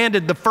 God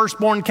demanded the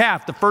firstborn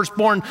calf, the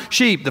firstborn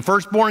sheep, the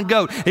firstborn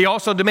goat. He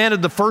also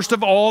demanded the first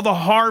of all the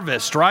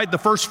harvest, right? The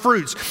first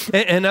fruits.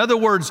 In other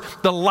words,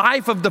 the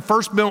life of the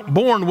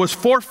firstborn was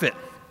forfeit.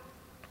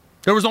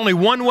 There was only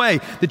one way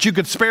that you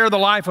could spare the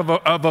life of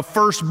a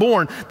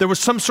firstborn. There was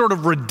some sort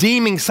of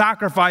redeeming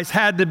sacrifice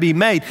had to be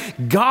made.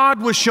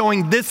 God was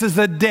showing this is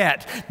a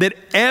debt that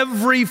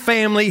every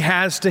family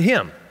has to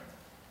him.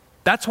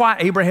 That's why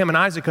Abraham and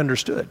Isaac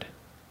understood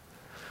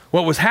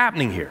what was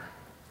happening here.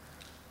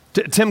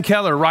 Tim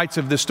Keller writes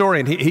of this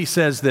story, and he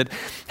says that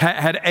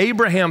had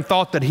Abraham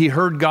thought that he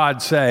heard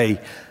God say,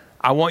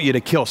 I want you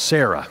to kill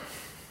Sarah,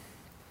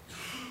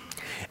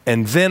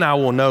 and then I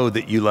will know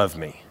that you love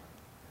me,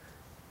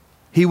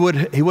 he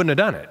wouldn't have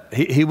done it.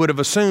 He would have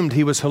assumed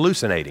he was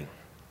hallucinating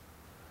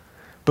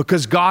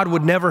because God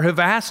would never have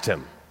asked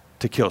him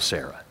to kill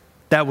Sarah.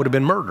 That would have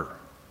been murder.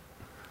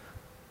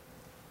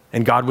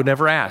 And God would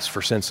never ask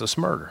for senseless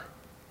murder.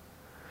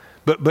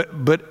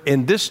 But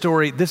in this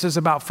story, this is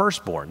about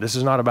firstborn. This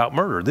is not about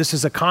murder. This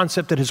is a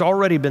concept that has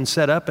already been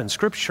set up in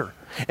Scripture.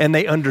 And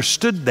they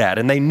understood that,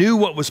 and they knew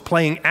what was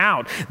playing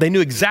out. They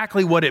knew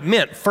exactly what it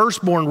meant.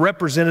 Firstborn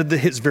represented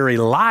his very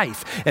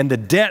life and the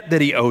debt that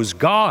he owes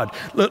God.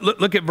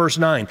 Look at verse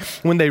 9.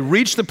 When they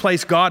reached the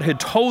place God had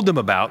told them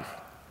about,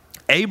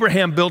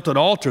 Abraham built an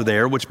altar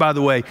there, which, by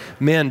the way,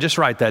 men, just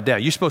write that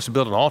down. You're supposed to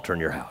build an altar in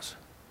your house.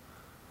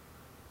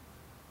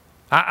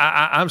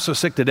 I'm so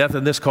sick to death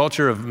in this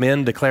culture of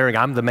men declaring,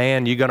 I'm the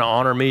man, you're going to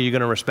honor me, you're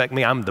going to respect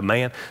me, I'm the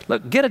man.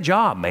 Look, get a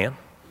job, man,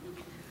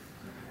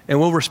 and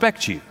we'll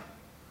respect you.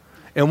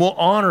 And we'll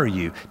honor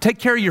you. Take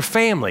care of your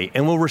family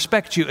and we'll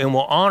respect you and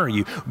we'll honor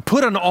you.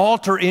 Put an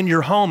altar in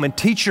your home and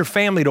teach your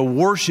family to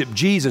worship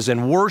Jesus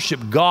and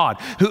worship God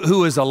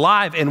who is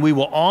alive, and we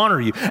will honor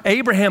you.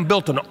 Abraham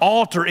built an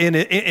altar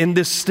in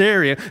this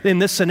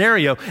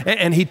scenario,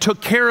 and he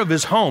took care of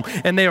his home,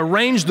 and they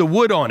arranged the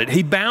wood on it.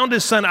 He bound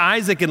his son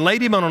Isaac and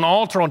laid him on an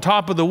altar on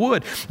top of the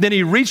wood. Then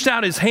he reached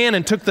out his hand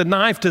and took the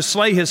knife to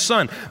slay his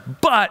son.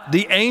 But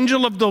the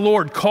angel of the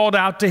Lord called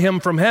out to him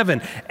from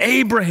heaven,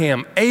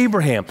 Abraham,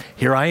 Abraham.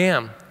 Here I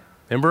am.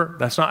 Remember,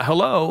 that's not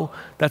hello.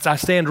 That's I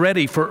stand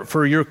ready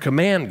for your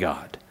command,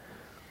 God.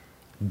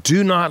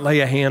 Do not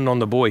lay a hand on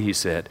the boy, he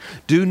said.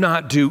 Do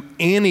not do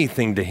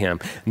anything to him.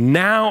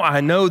 Now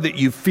I know that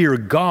you fear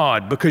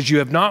God because you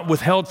have not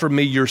withheld from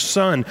me your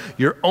son,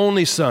 your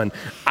only son,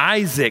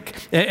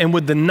 Isaac. And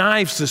with the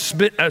knife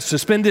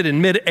suspended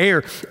in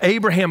midair,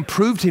 Abraham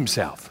proved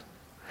himself.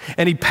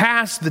 And he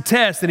passed the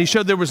test, and he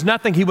showed there was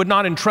nothing he would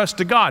not entrust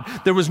to God.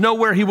 There was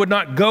nowhere he would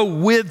not go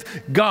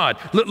with God.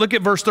 Look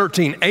at verse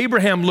 13.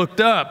 Abraham looked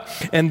up,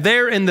 and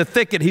there in the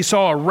thicket he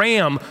saw a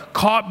ram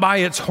caught by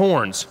its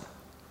horns.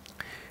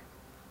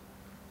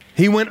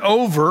 He went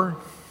over.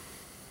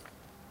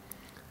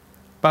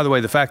 By the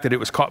way, the fact that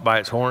it was caught by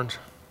its horns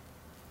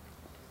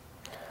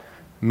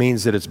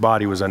means that its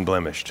body was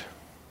unblemished.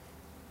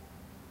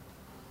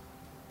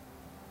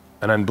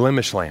 An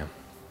unblemished lamb.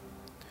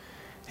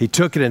 He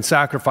took it and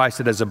sacrificed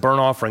it as a burnt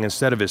offering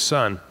instead of his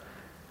son.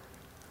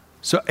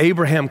 So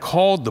Abraham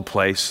called the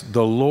place,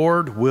 the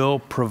Lord will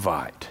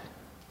provide.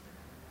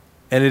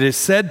 And it is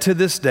said to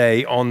this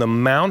day, on the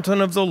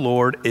mountain of the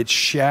Lord it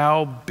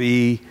shall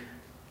be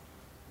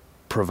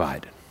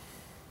provided.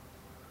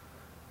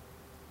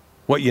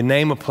 What you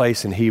name a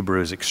place in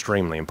Hebrew is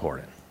extremely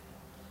important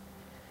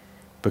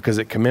because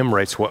it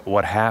commemorates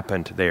what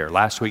happened there.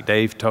 Last week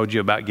Dave told you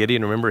about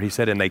Gideon. Remember, he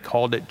said, and they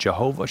called it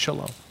Jehovah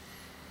Shalom,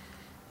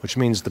 which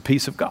means the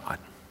peace of God.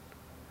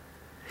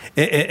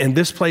 In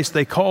this place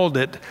they called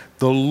it,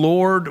 the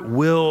Lord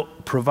will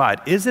provide.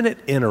 Isn't it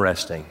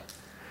interesting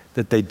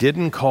that they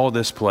didn't call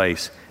this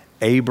place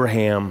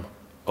Abraham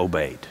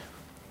obeyed?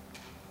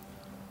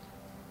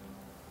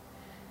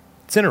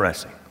 It's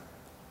interesting.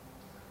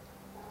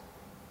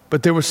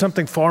 But there was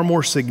something far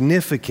more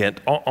significant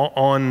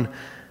on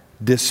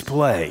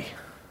display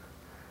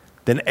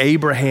than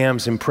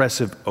Abraham's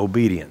impressive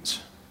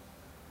obedience.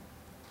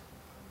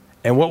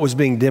 And what was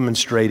being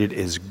demonstrated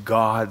is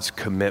God's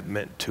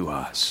commitment to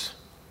us.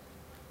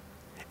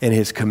 And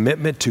his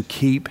commitment to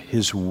keep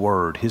his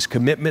word, his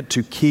commitment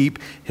to keep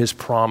his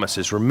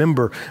promises.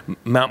 Remember,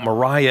 Mount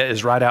Moriah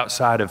is right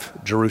outside of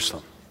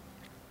Jerusalem.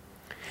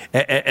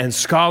 And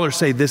scholars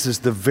say this is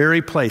the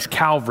very place,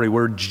 Calvary,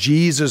 where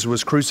Jesus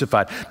was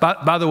crucified.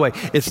 By the way,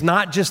 it's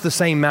not just the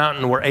same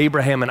mountain where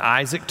Abraham and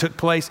Isaac took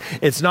place.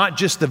 It's not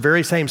just the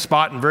very same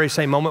spot and very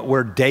same moment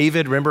where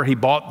David, remember, he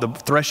bought the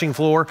threshing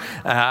floor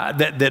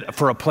that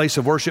for a place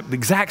of worship. The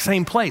exact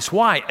same place.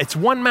 Why? It's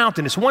one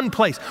mountain. It's one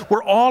place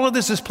where all of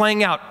this is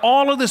playing out.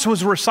 All of this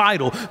was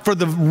recital for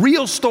the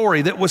real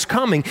story that was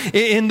coming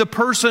in the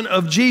person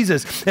of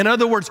Jesus. In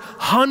other words,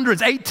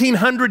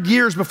 1,800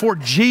 years before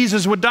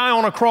Jesus would die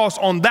on a cross,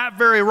 on that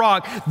very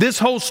rock, this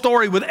whole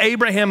story with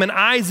Abraham and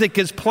Isaac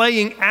is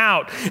playing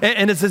out.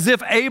 And it's as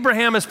if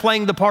Abraham is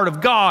playing the part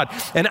of God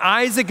and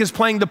Isaac is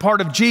playing the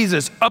part of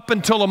Jesus up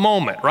until a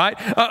moment, right?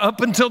 Up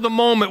until the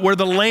moment where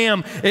the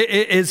lamb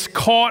is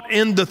caught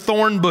in the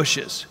thorn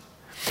bushes.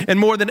 And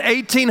more than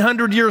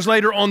 1,800 years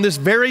later on this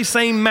very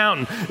same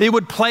mountain, it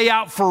would play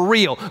out for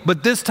real.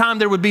 But this time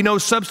there would be no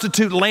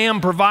substitute lamb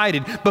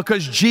provided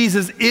because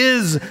Jesus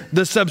is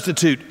the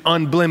substitute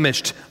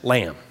unblemished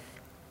lamb.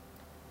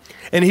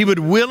 And he would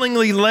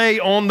willingly lay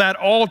on that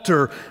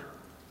altar.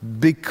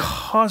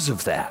 Because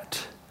of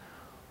that,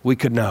 we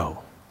could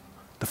know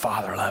the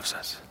Father loves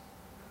us.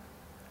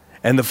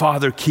 And the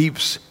Father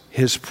keeps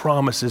his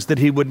promises that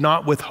he would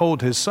not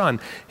withhold his Son,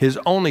 his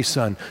only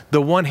Son,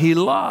 the one he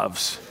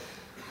loves,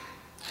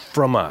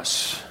 from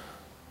us.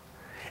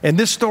 And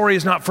this story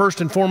is not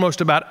first and foremost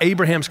about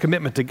Abraham's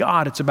commitment to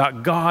God. It's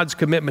about God's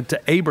commitment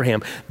to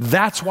Abraham.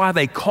 That's why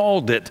they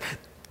called it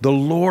the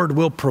Lord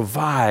will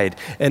provide,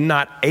 and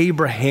not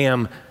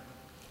Abraham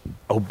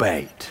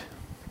obeyed.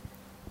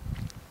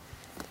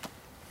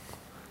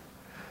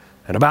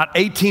 And about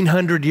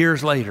 1,800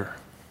 years later,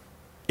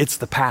 it's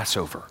the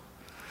Passover.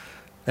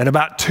 And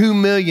about 2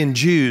 million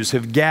Jews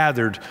have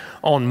gathered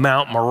on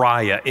Mount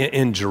Moriah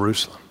in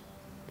Jerusalem.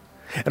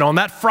 And on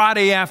that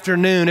Friday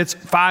afternoon, it's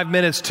 5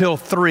 minutes till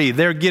 3.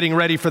 They're getting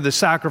ready for the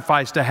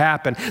sacrifice to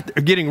happen.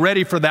 They're getting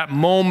ready for that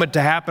moment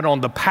to happen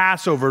on the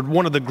Passover,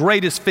 one of the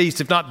greatest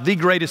feasts, if not the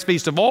greatest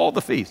feast of all the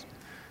feasts.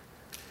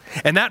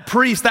 And that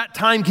priest, that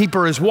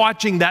timekeeper, is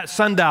watching that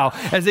sundial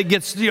as it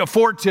gets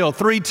 4 till,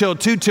 3 till,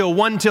 2 till,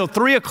 1 till,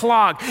 3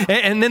 o'clock.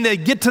 And then they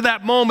get to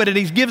that moment and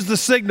he gives the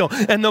signal.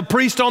 And the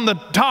priest on the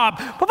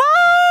top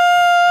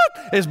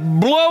is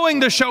blowing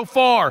the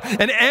shofar,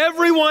 and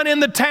everyone in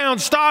the town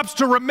stops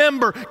to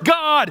remember,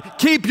 God,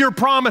 keep your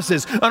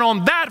promises. And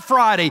on that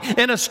Friday,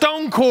 in a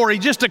stone quarry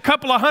just a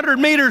couple of 100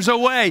 meters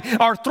away,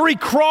 are 3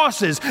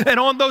 crosses. And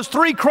on those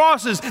 3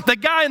 crosses, the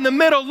guy in the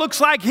middle looks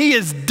like he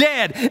is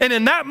dead. And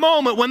in that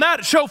moment, when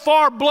that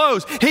shofar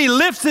blows, he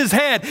lifts his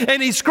head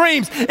and he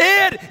screams,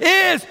 "It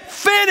is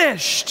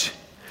finished."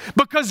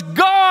 Because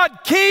God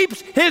keeps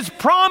his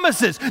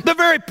promises. The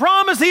very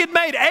promise he had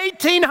made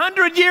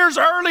 1,800 years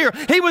earlier.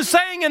 He was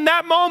saying in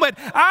that moment,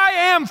 I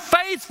am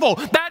faithful.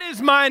 That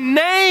is my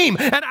name.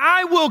 And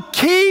I will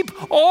keep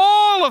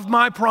all of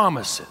my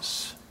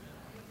promises.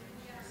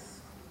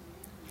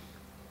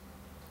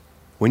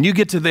 When you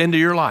get to the end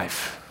of your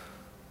life,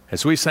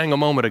 as we sang a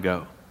moment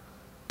ago,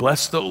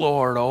 bless the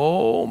Lord,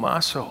 oh my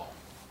soul,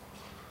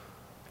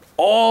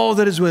 all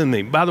that is within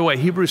me. By the way,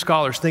 Hebrew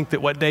scholars think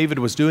that what David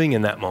was doing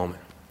in that moment,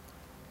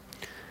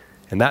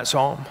 and that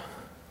psalm,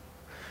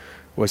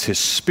 was his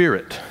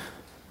spirit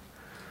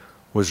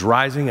was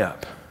rising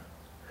up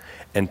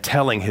and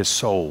telling his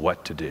soul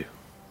what to do.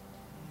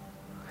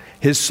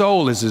 His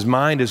soul is his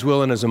mind, his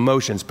will, and his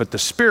emotions, but the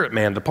spirit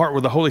man, the part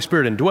where the Holy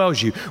Spirit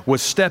indwells you,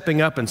 was stepping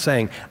up and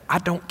saying, I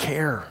don't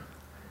care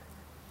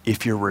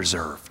if you're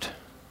reserved.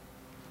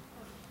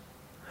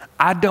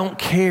 I don't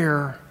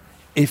care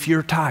if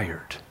you're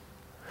tired.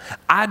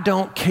 I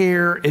don't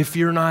care if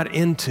you're not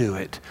into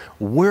it.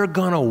 We're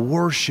going to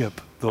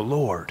worship the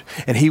Lord.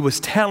 And he was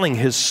telling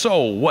his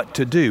soul what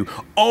to do.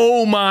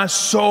 Oh, my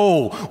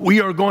soul, we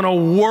are going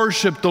to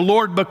worship the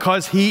Lord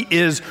because he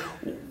is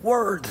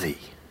worthy.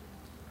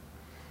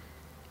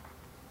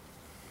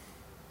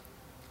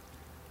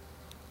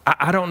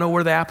 I don't know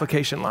where the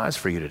application lies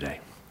for you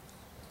today,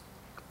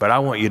 but I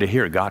want you to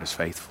hear God is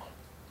faithful.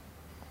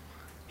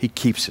 He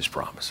keeps his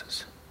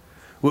promises.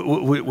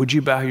 Would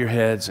you bow your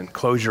heads and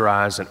close your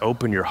eyes and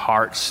open your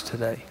hearts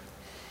today?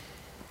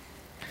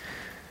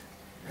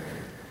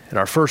 In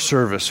our first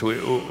service,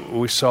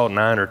 we saw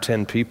 9 or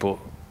 10 people,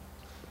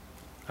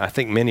 I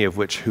think many of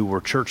which who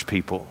were church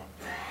people,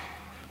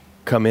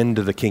 come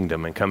into the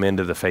kingdom and come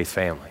into the faith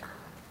family.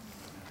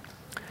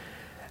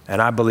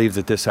 And I believe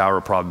that this hour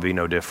will probably be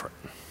no different.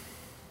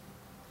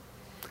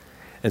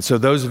 And so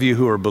those of you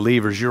who are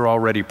believers, you're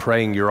already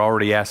praying, you're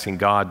already asking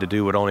God to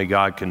do what only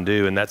God can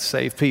do, and that's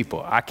save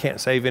people. I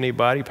can't save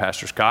anybody,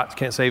 Pastor Scott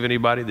can't save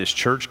anybody, this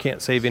church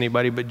can't save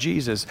anybody, but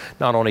Jesus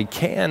not only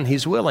can,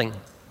 he's willing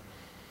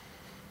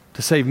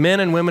to save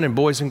men and women and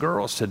boys and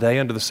girls today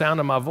under the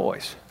sound of my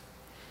voice.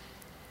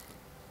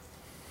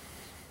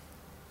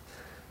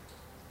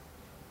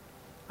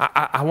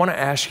 I want to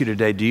ask you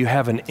today, do you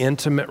have an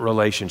intimate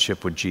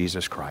relationship with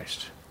Jesus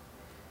Christ?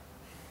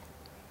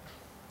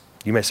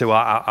 You may say, well,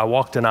 I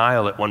walked an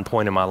aisle at one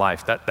point in my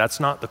life. That's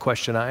not the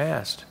question I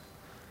asked.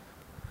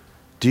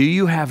 Do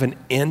you have an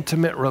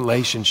intimate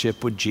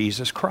relationship with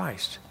Jesus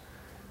Christ?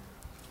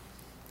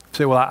 You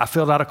say, well, I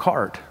filled out a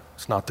card.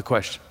 It's not the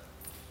question.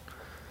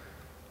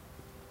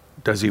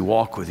 Does he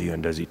walk with you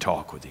and does he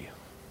talk with you?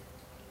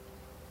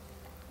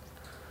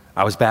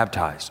 I was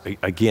baptized.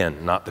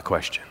 Again, not the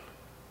question.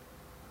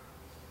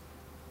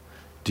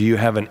 Do you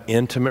have an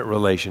intimate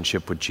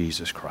relationship with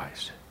Jesus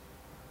Christ?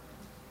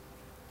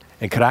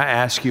 And could I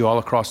ask you all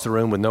across the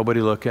room with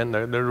nobody looking?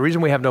 The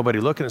reason we have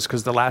nobody looking is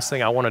because the last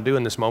thing I want to do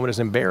in this moment is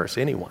embarrass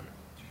anyone.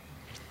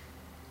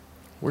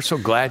 We're so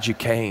glad you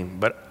came,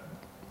 but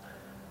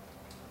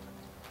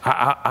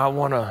I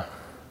want to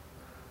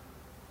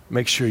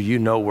make sure you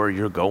know where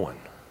you're going.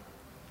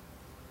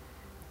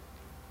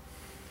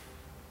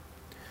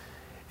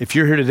 If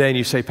you're here today and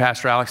you say,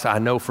 Pastor Alex, I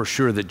know for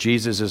sure that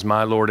Jesus is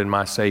my Lord and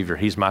my Savior.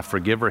 He's my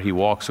forgiver. He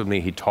walks with me.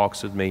 He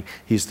talks with me.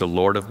 He's the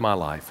Lord of my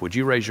life. Would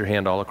you raise your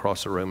hand all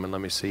across the room and let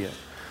me see it?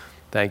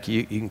 Thank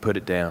you. You can put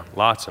it down.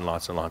 Lots and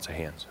lots and lots of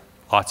hands.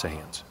 Lots of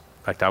hands.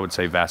 In fact, I would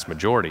say vast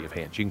majority of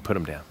hands. You can put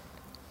them down.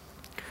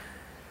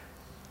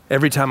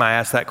 Every time I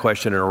ask that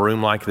question in a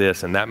room like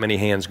this and that many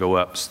hands go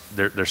up,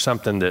 there's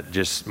something that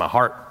just, my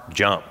heart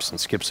jumps and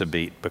skips a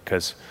beat,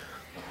 because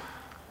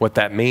what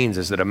that means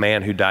is that a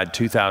man who died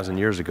 2,000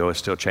 years ago is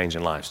still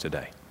changing lives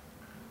today.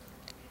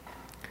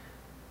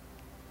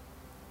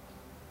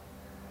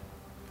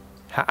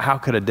 How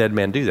could a dead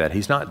man do that?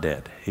 He's not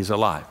dead. He's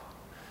alive.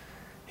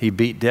 He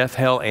beat death,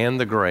 hell, and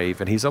the grave,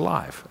 and he's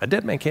alive. A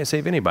dead man can't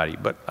save anybody,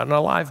 but an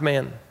alive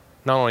man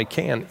not only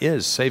can,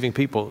 is saving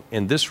people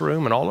in this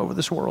room and all over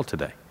this world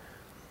today.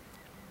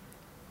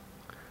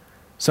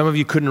 Some of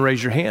you couldn't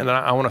raise your hand, and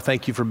I want to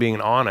thank you for being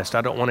honest.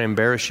 I don't want to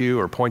embarrass you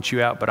or point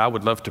you out, but I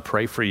would love to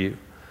pray for you.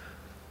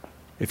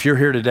 If you're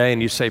here today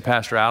and you say,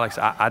 Pastor Alex,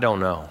 I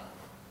don't know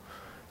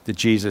that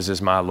Jesus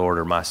is my Lord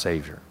or my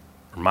Savior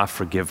or my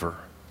forgiver.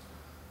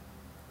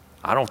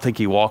 I don't think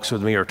he walks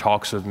with me or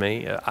talks with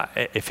me.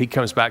 If he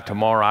comes back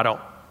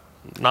tomorrow,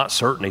 not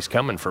certain he's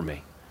coming for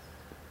me.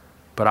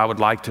 But I would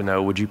like to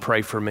know, would you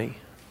pray for me?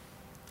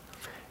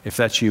 If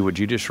that's you, would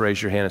you just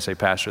raise your hand and say,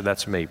 Pastor,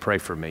 that's me, pray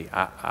for me.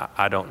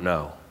 I don't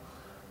know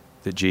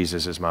that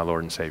Jesus is my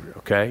Lord and Savior,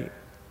 okay?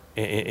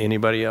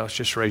 Anybody else?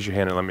 Just raise your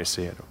hand and let me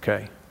see it,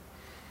 okay?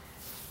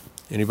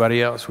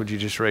 Anybody else? Would you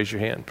just raise your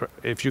hand?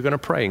 If you're going to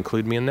pray,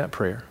 include me in that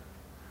prayer.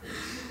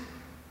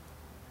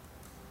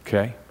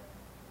 Okay?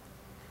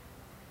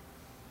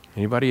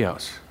 Anybody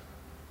else?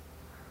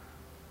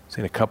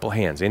 Seeing a couple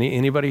hands.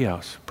 Anybody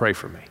else? Pray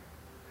for me.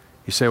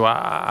 You say, well,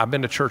 I've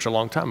been to church a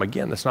long time.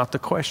 Again, that's not the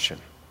question.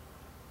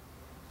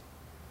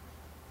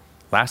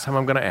 Last time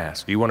I'm going to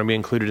ask, do you want to be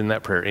included in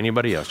that prayer?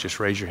 Anybody else? Just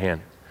raise your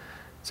hand.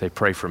 Say,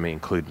 pray for me,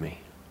 include me.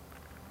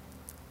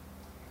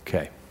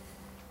 Okay.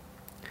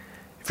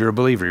 If you're a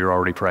believer, you're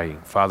already praying.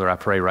 Father, I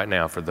pray right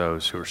now for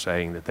those who are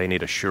saying that they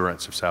need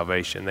assurance of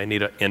salvation. They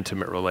need an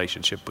intimate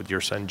relationship with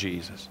your son,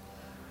 Jesus.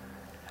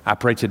 I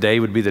pray today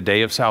would be the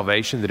day of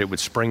salvation, that it would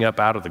spring up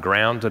out of the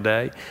ground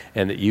today,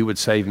 and that you would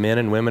save men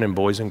and women and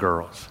boys and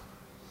girls.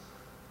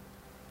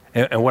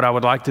 And what I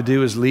would like to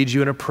do is lead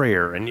you in a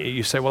prayer. And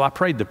you say, well, I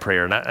prayed the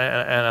prayer, and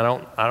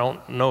I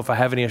don't know if I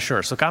have any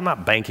assurance. Look, I'm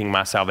not banking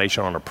my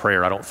salvation on a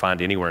prayer I don't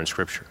find anywhere in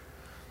Scripture.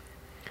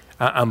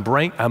 I'm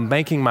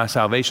banking my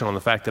salvation on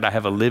the fact that I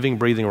have a living,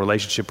 breathing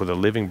relationship with a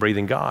living,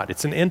 breathing God.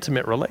 It's an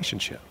intimate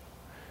relationship.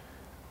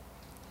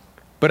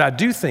 But I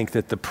do think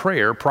that the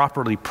prayer,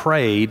 properly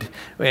prayed,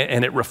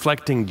 and it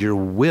reflecting your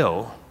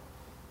will,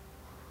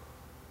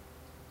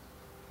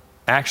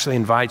 actually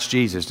invites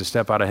Jesus to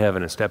step out of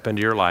heaven and step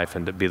into your life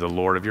and to be the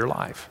Lord of your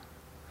life.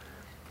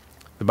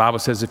 The Bible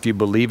says if you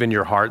believe in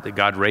your heart that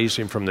God raised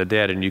him from the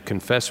dead and you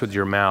confess with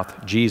your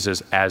mouth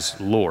Jesus as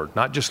Lord,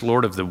 not just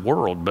Lord of the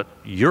world, but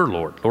your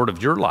Lord, Lord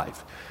of your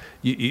life,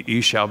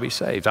 you shall be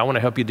saved. I want to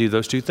help you do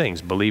those two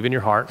things, believe in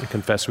your heart and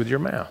confess with your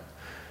mouth.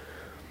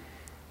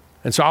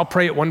 And so I'll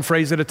pray it one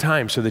phrase at a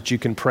time so that you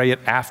can pray it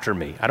after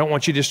me. I don't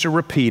want you just to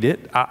repeat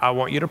it. I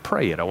want you to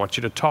pray it. I want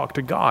you to talk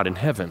to God in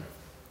heaven.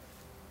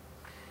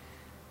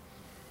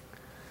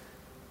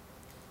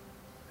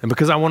 And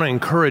because I want to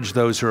encourage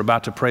those who are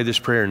about to pray this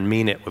prayer and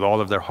mean it with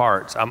all of their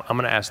hearts, I'm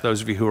going to ask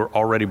those of you who are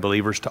already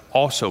believers to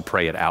also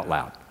pray it out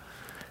loud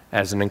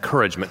as an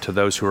encouragement to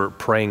those who are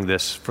praying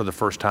this for the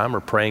first time or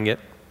praying it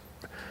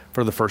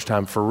for the first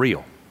time for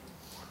real,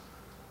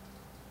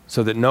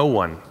 so that no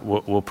one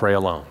will pray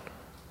alone.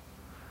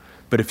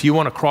 But if you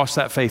want to cross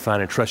that faith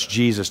line and trust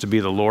Jesus to be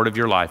the Lord of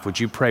your life, would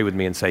you pray with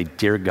me and say,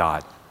 "Dear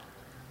God,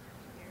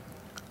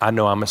 I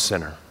know I'm a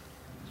sinner,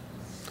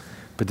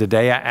 but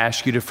today I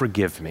ask you to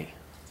forgive me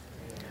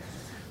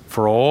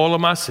for all of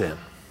my sin.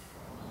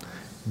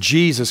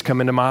 Jesus,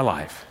 come into my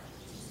life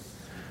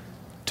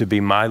to be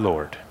my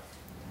Lord.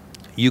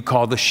 You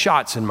call the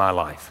shots in my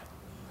life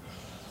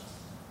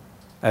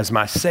as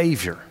my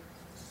Savior,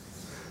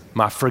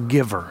 my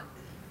forgiver.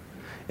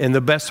 In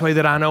the best way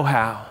that I know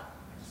how,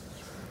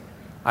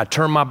 I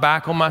turn my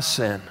back on my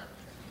sin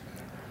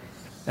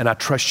and I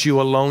trust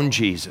you alone,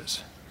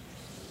 Jesus,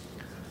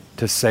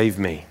 to save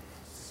me.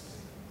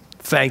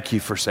 Thank you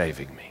for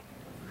saving me.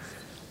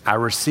 I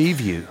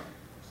receive you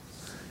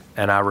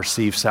and I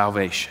receive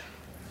salvation."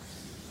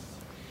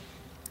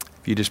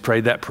 If you just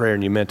prayed that prayer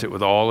and you meant it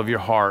with all of your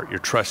heart, you're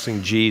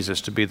trusting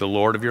Jesus to be the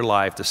Lord of your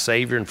life, the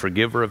Savior and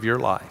forgiver of your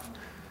life.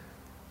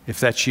 If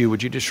that's you,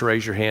 would you just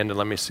raise your hand and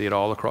let me see it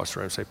all across the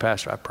room and say,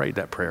 "Pastor, I prayed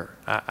that prayer.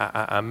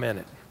 I meant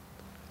it."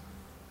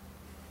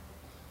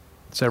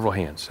 Several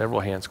hands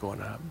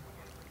going up.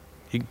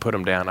 You can put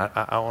them down.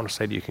 I want to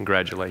say to you,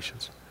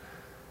 congratulations.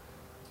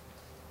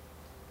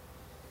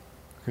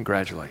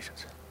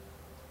 Congratulations.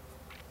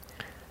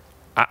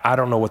 I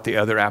don't know what the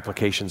other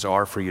applications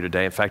are for you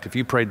today. In fact, if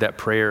you prayed that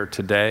prayer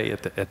today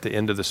at the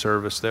end of the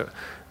service,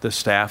 the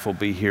staff will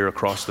be here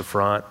across the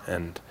front,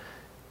 and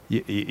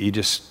you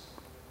just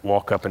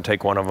walk up and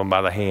take one of them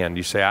by the hand.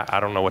 You say, I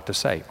don't know what to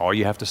say. All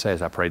you have to say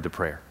is, "I prayed the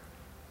prayer."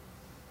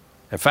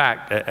 In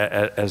fact,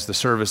 as the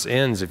service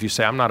ends, if you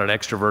say, "I'm not an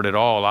extrovert at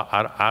all,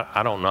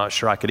 I'm not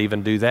sure I could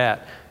even do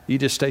that," you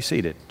just stay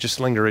seated. Just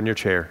linger in your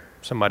chair.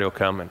 Somebody will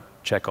come and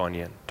check on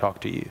you and talk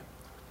to you.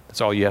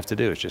 That's all you have to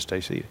do, is just stay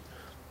seated.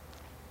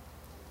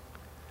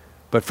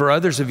 But for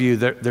others of you,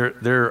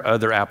 there are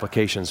other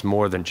applications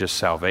more than just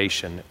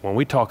salvation. When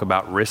we talk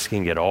about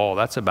risking it all,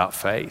 that's about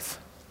faith.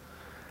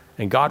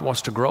 And God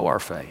wants to grow our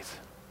faith.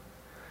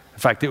 In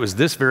fact, it was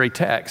this very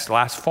text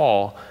last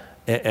fall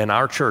in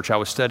our church. I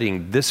was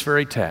studying this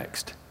very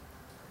text.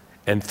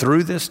 And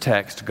through this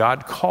text,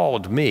 God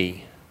called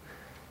me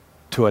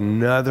to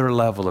another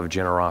level of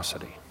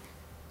generosity.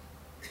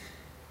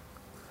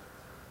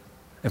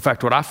 In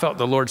fact, what I felt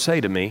the Lord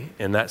say to me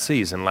in that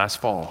season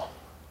last fall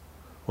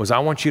was, "I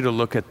want you to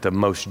look at the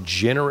most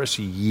generous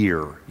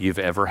year you've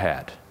ever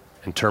had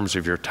in terms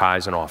of your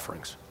tithes and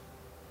offerings.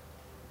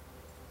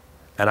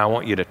 And I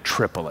want you to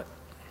triple it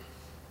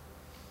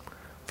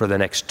for the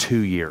next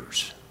 2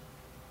 years."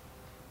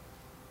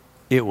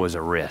 It was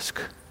a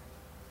risk.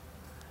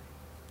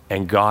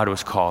 And God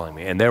was calling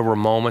me. And there were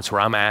moments where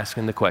I'm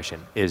asking the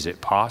question, is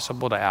it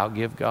possible to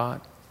outgive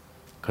God?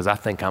 Because I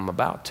think I'm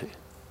about to.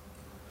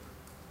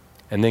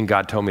 And then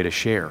God told me to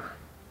share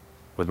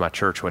with my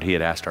church what he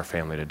had asked our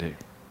family to do.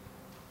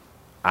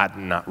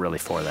 I'm not really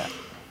for that,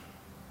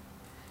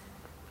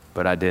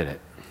 but I did it.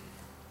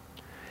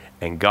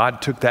 And God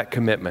took that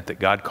commitment that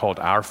God called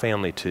our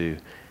family to,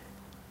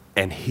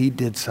 and he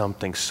did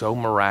something so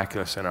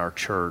miraculous in our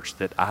church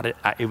that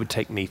it would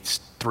take me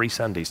 3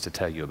 Sundays to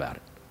tell you about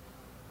it.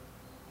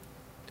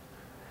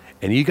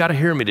 And you got to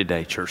hear me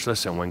today, church.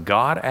 Listen, when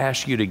God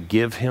asks you to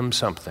give him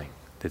something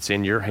that's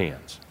in your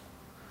hands,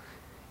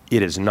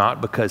 it is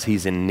not because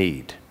he's in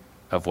need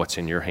of what's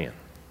in your hand.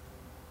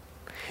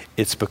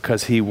 It's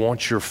because he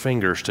wants your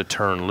fingers to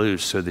turn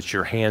loose so that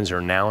your hands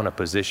are now in a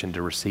position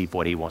to receive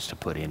what he wants to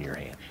put in your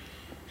hand.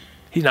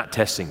 He's not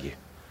testing you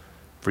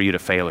for you to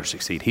fail or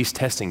succeed. He's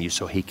testing you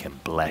so he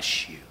can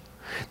bless you.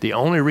 The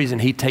only reason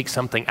he takes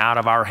something out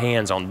of our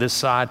hands on this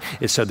side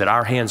is so that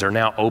our hands are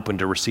now open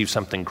to receive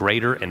something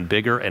greater and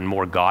bigger and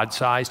more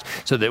God-sized,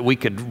 so that we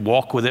could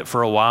walk with it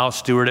for a while,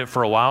 steward it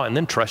for a while, and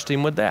then trust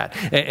him with that,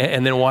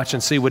 and then watch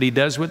and see what he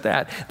does with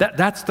that.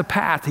 That's the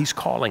path he's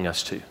calling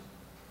us to.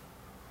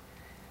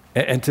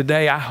 And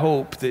today, I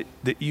hope that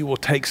you will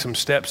take some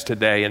steps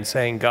today in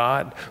saying,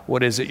 God,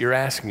 what is it you're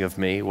asking of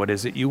me? What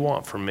is it you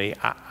want from me?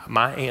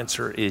 My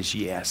answer is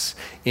yes.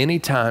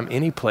 Anytime,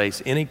 any place,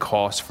 any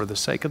cost, for the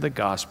sake of the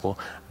gospel,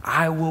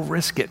 I will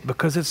risk it,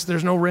 because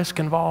there's no risk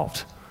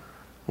involved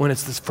when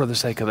it's for the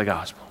sake of the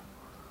gospel.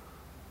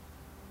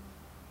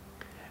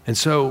 And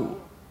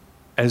so,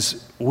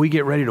 as we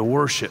get ready to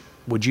worship,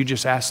 would you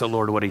just ask the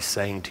Lord what he's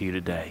saying to you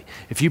today?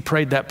 If you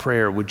prayed that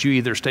prayer, would you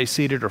either stay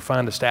seated or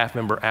find a staff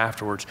member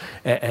afterwards,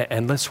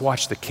 and let's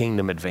watch the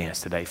kingdom advance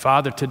today.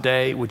 Father,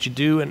 today, would you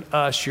do in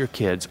us, your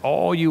kids,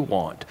 all you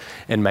want?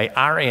 And may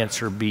our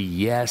answer be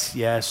yes,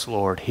 yes,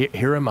 Lord,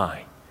 here am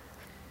I.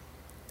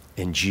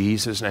 In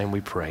Jesus' name we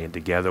pray, and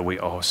together we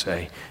all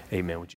say amen.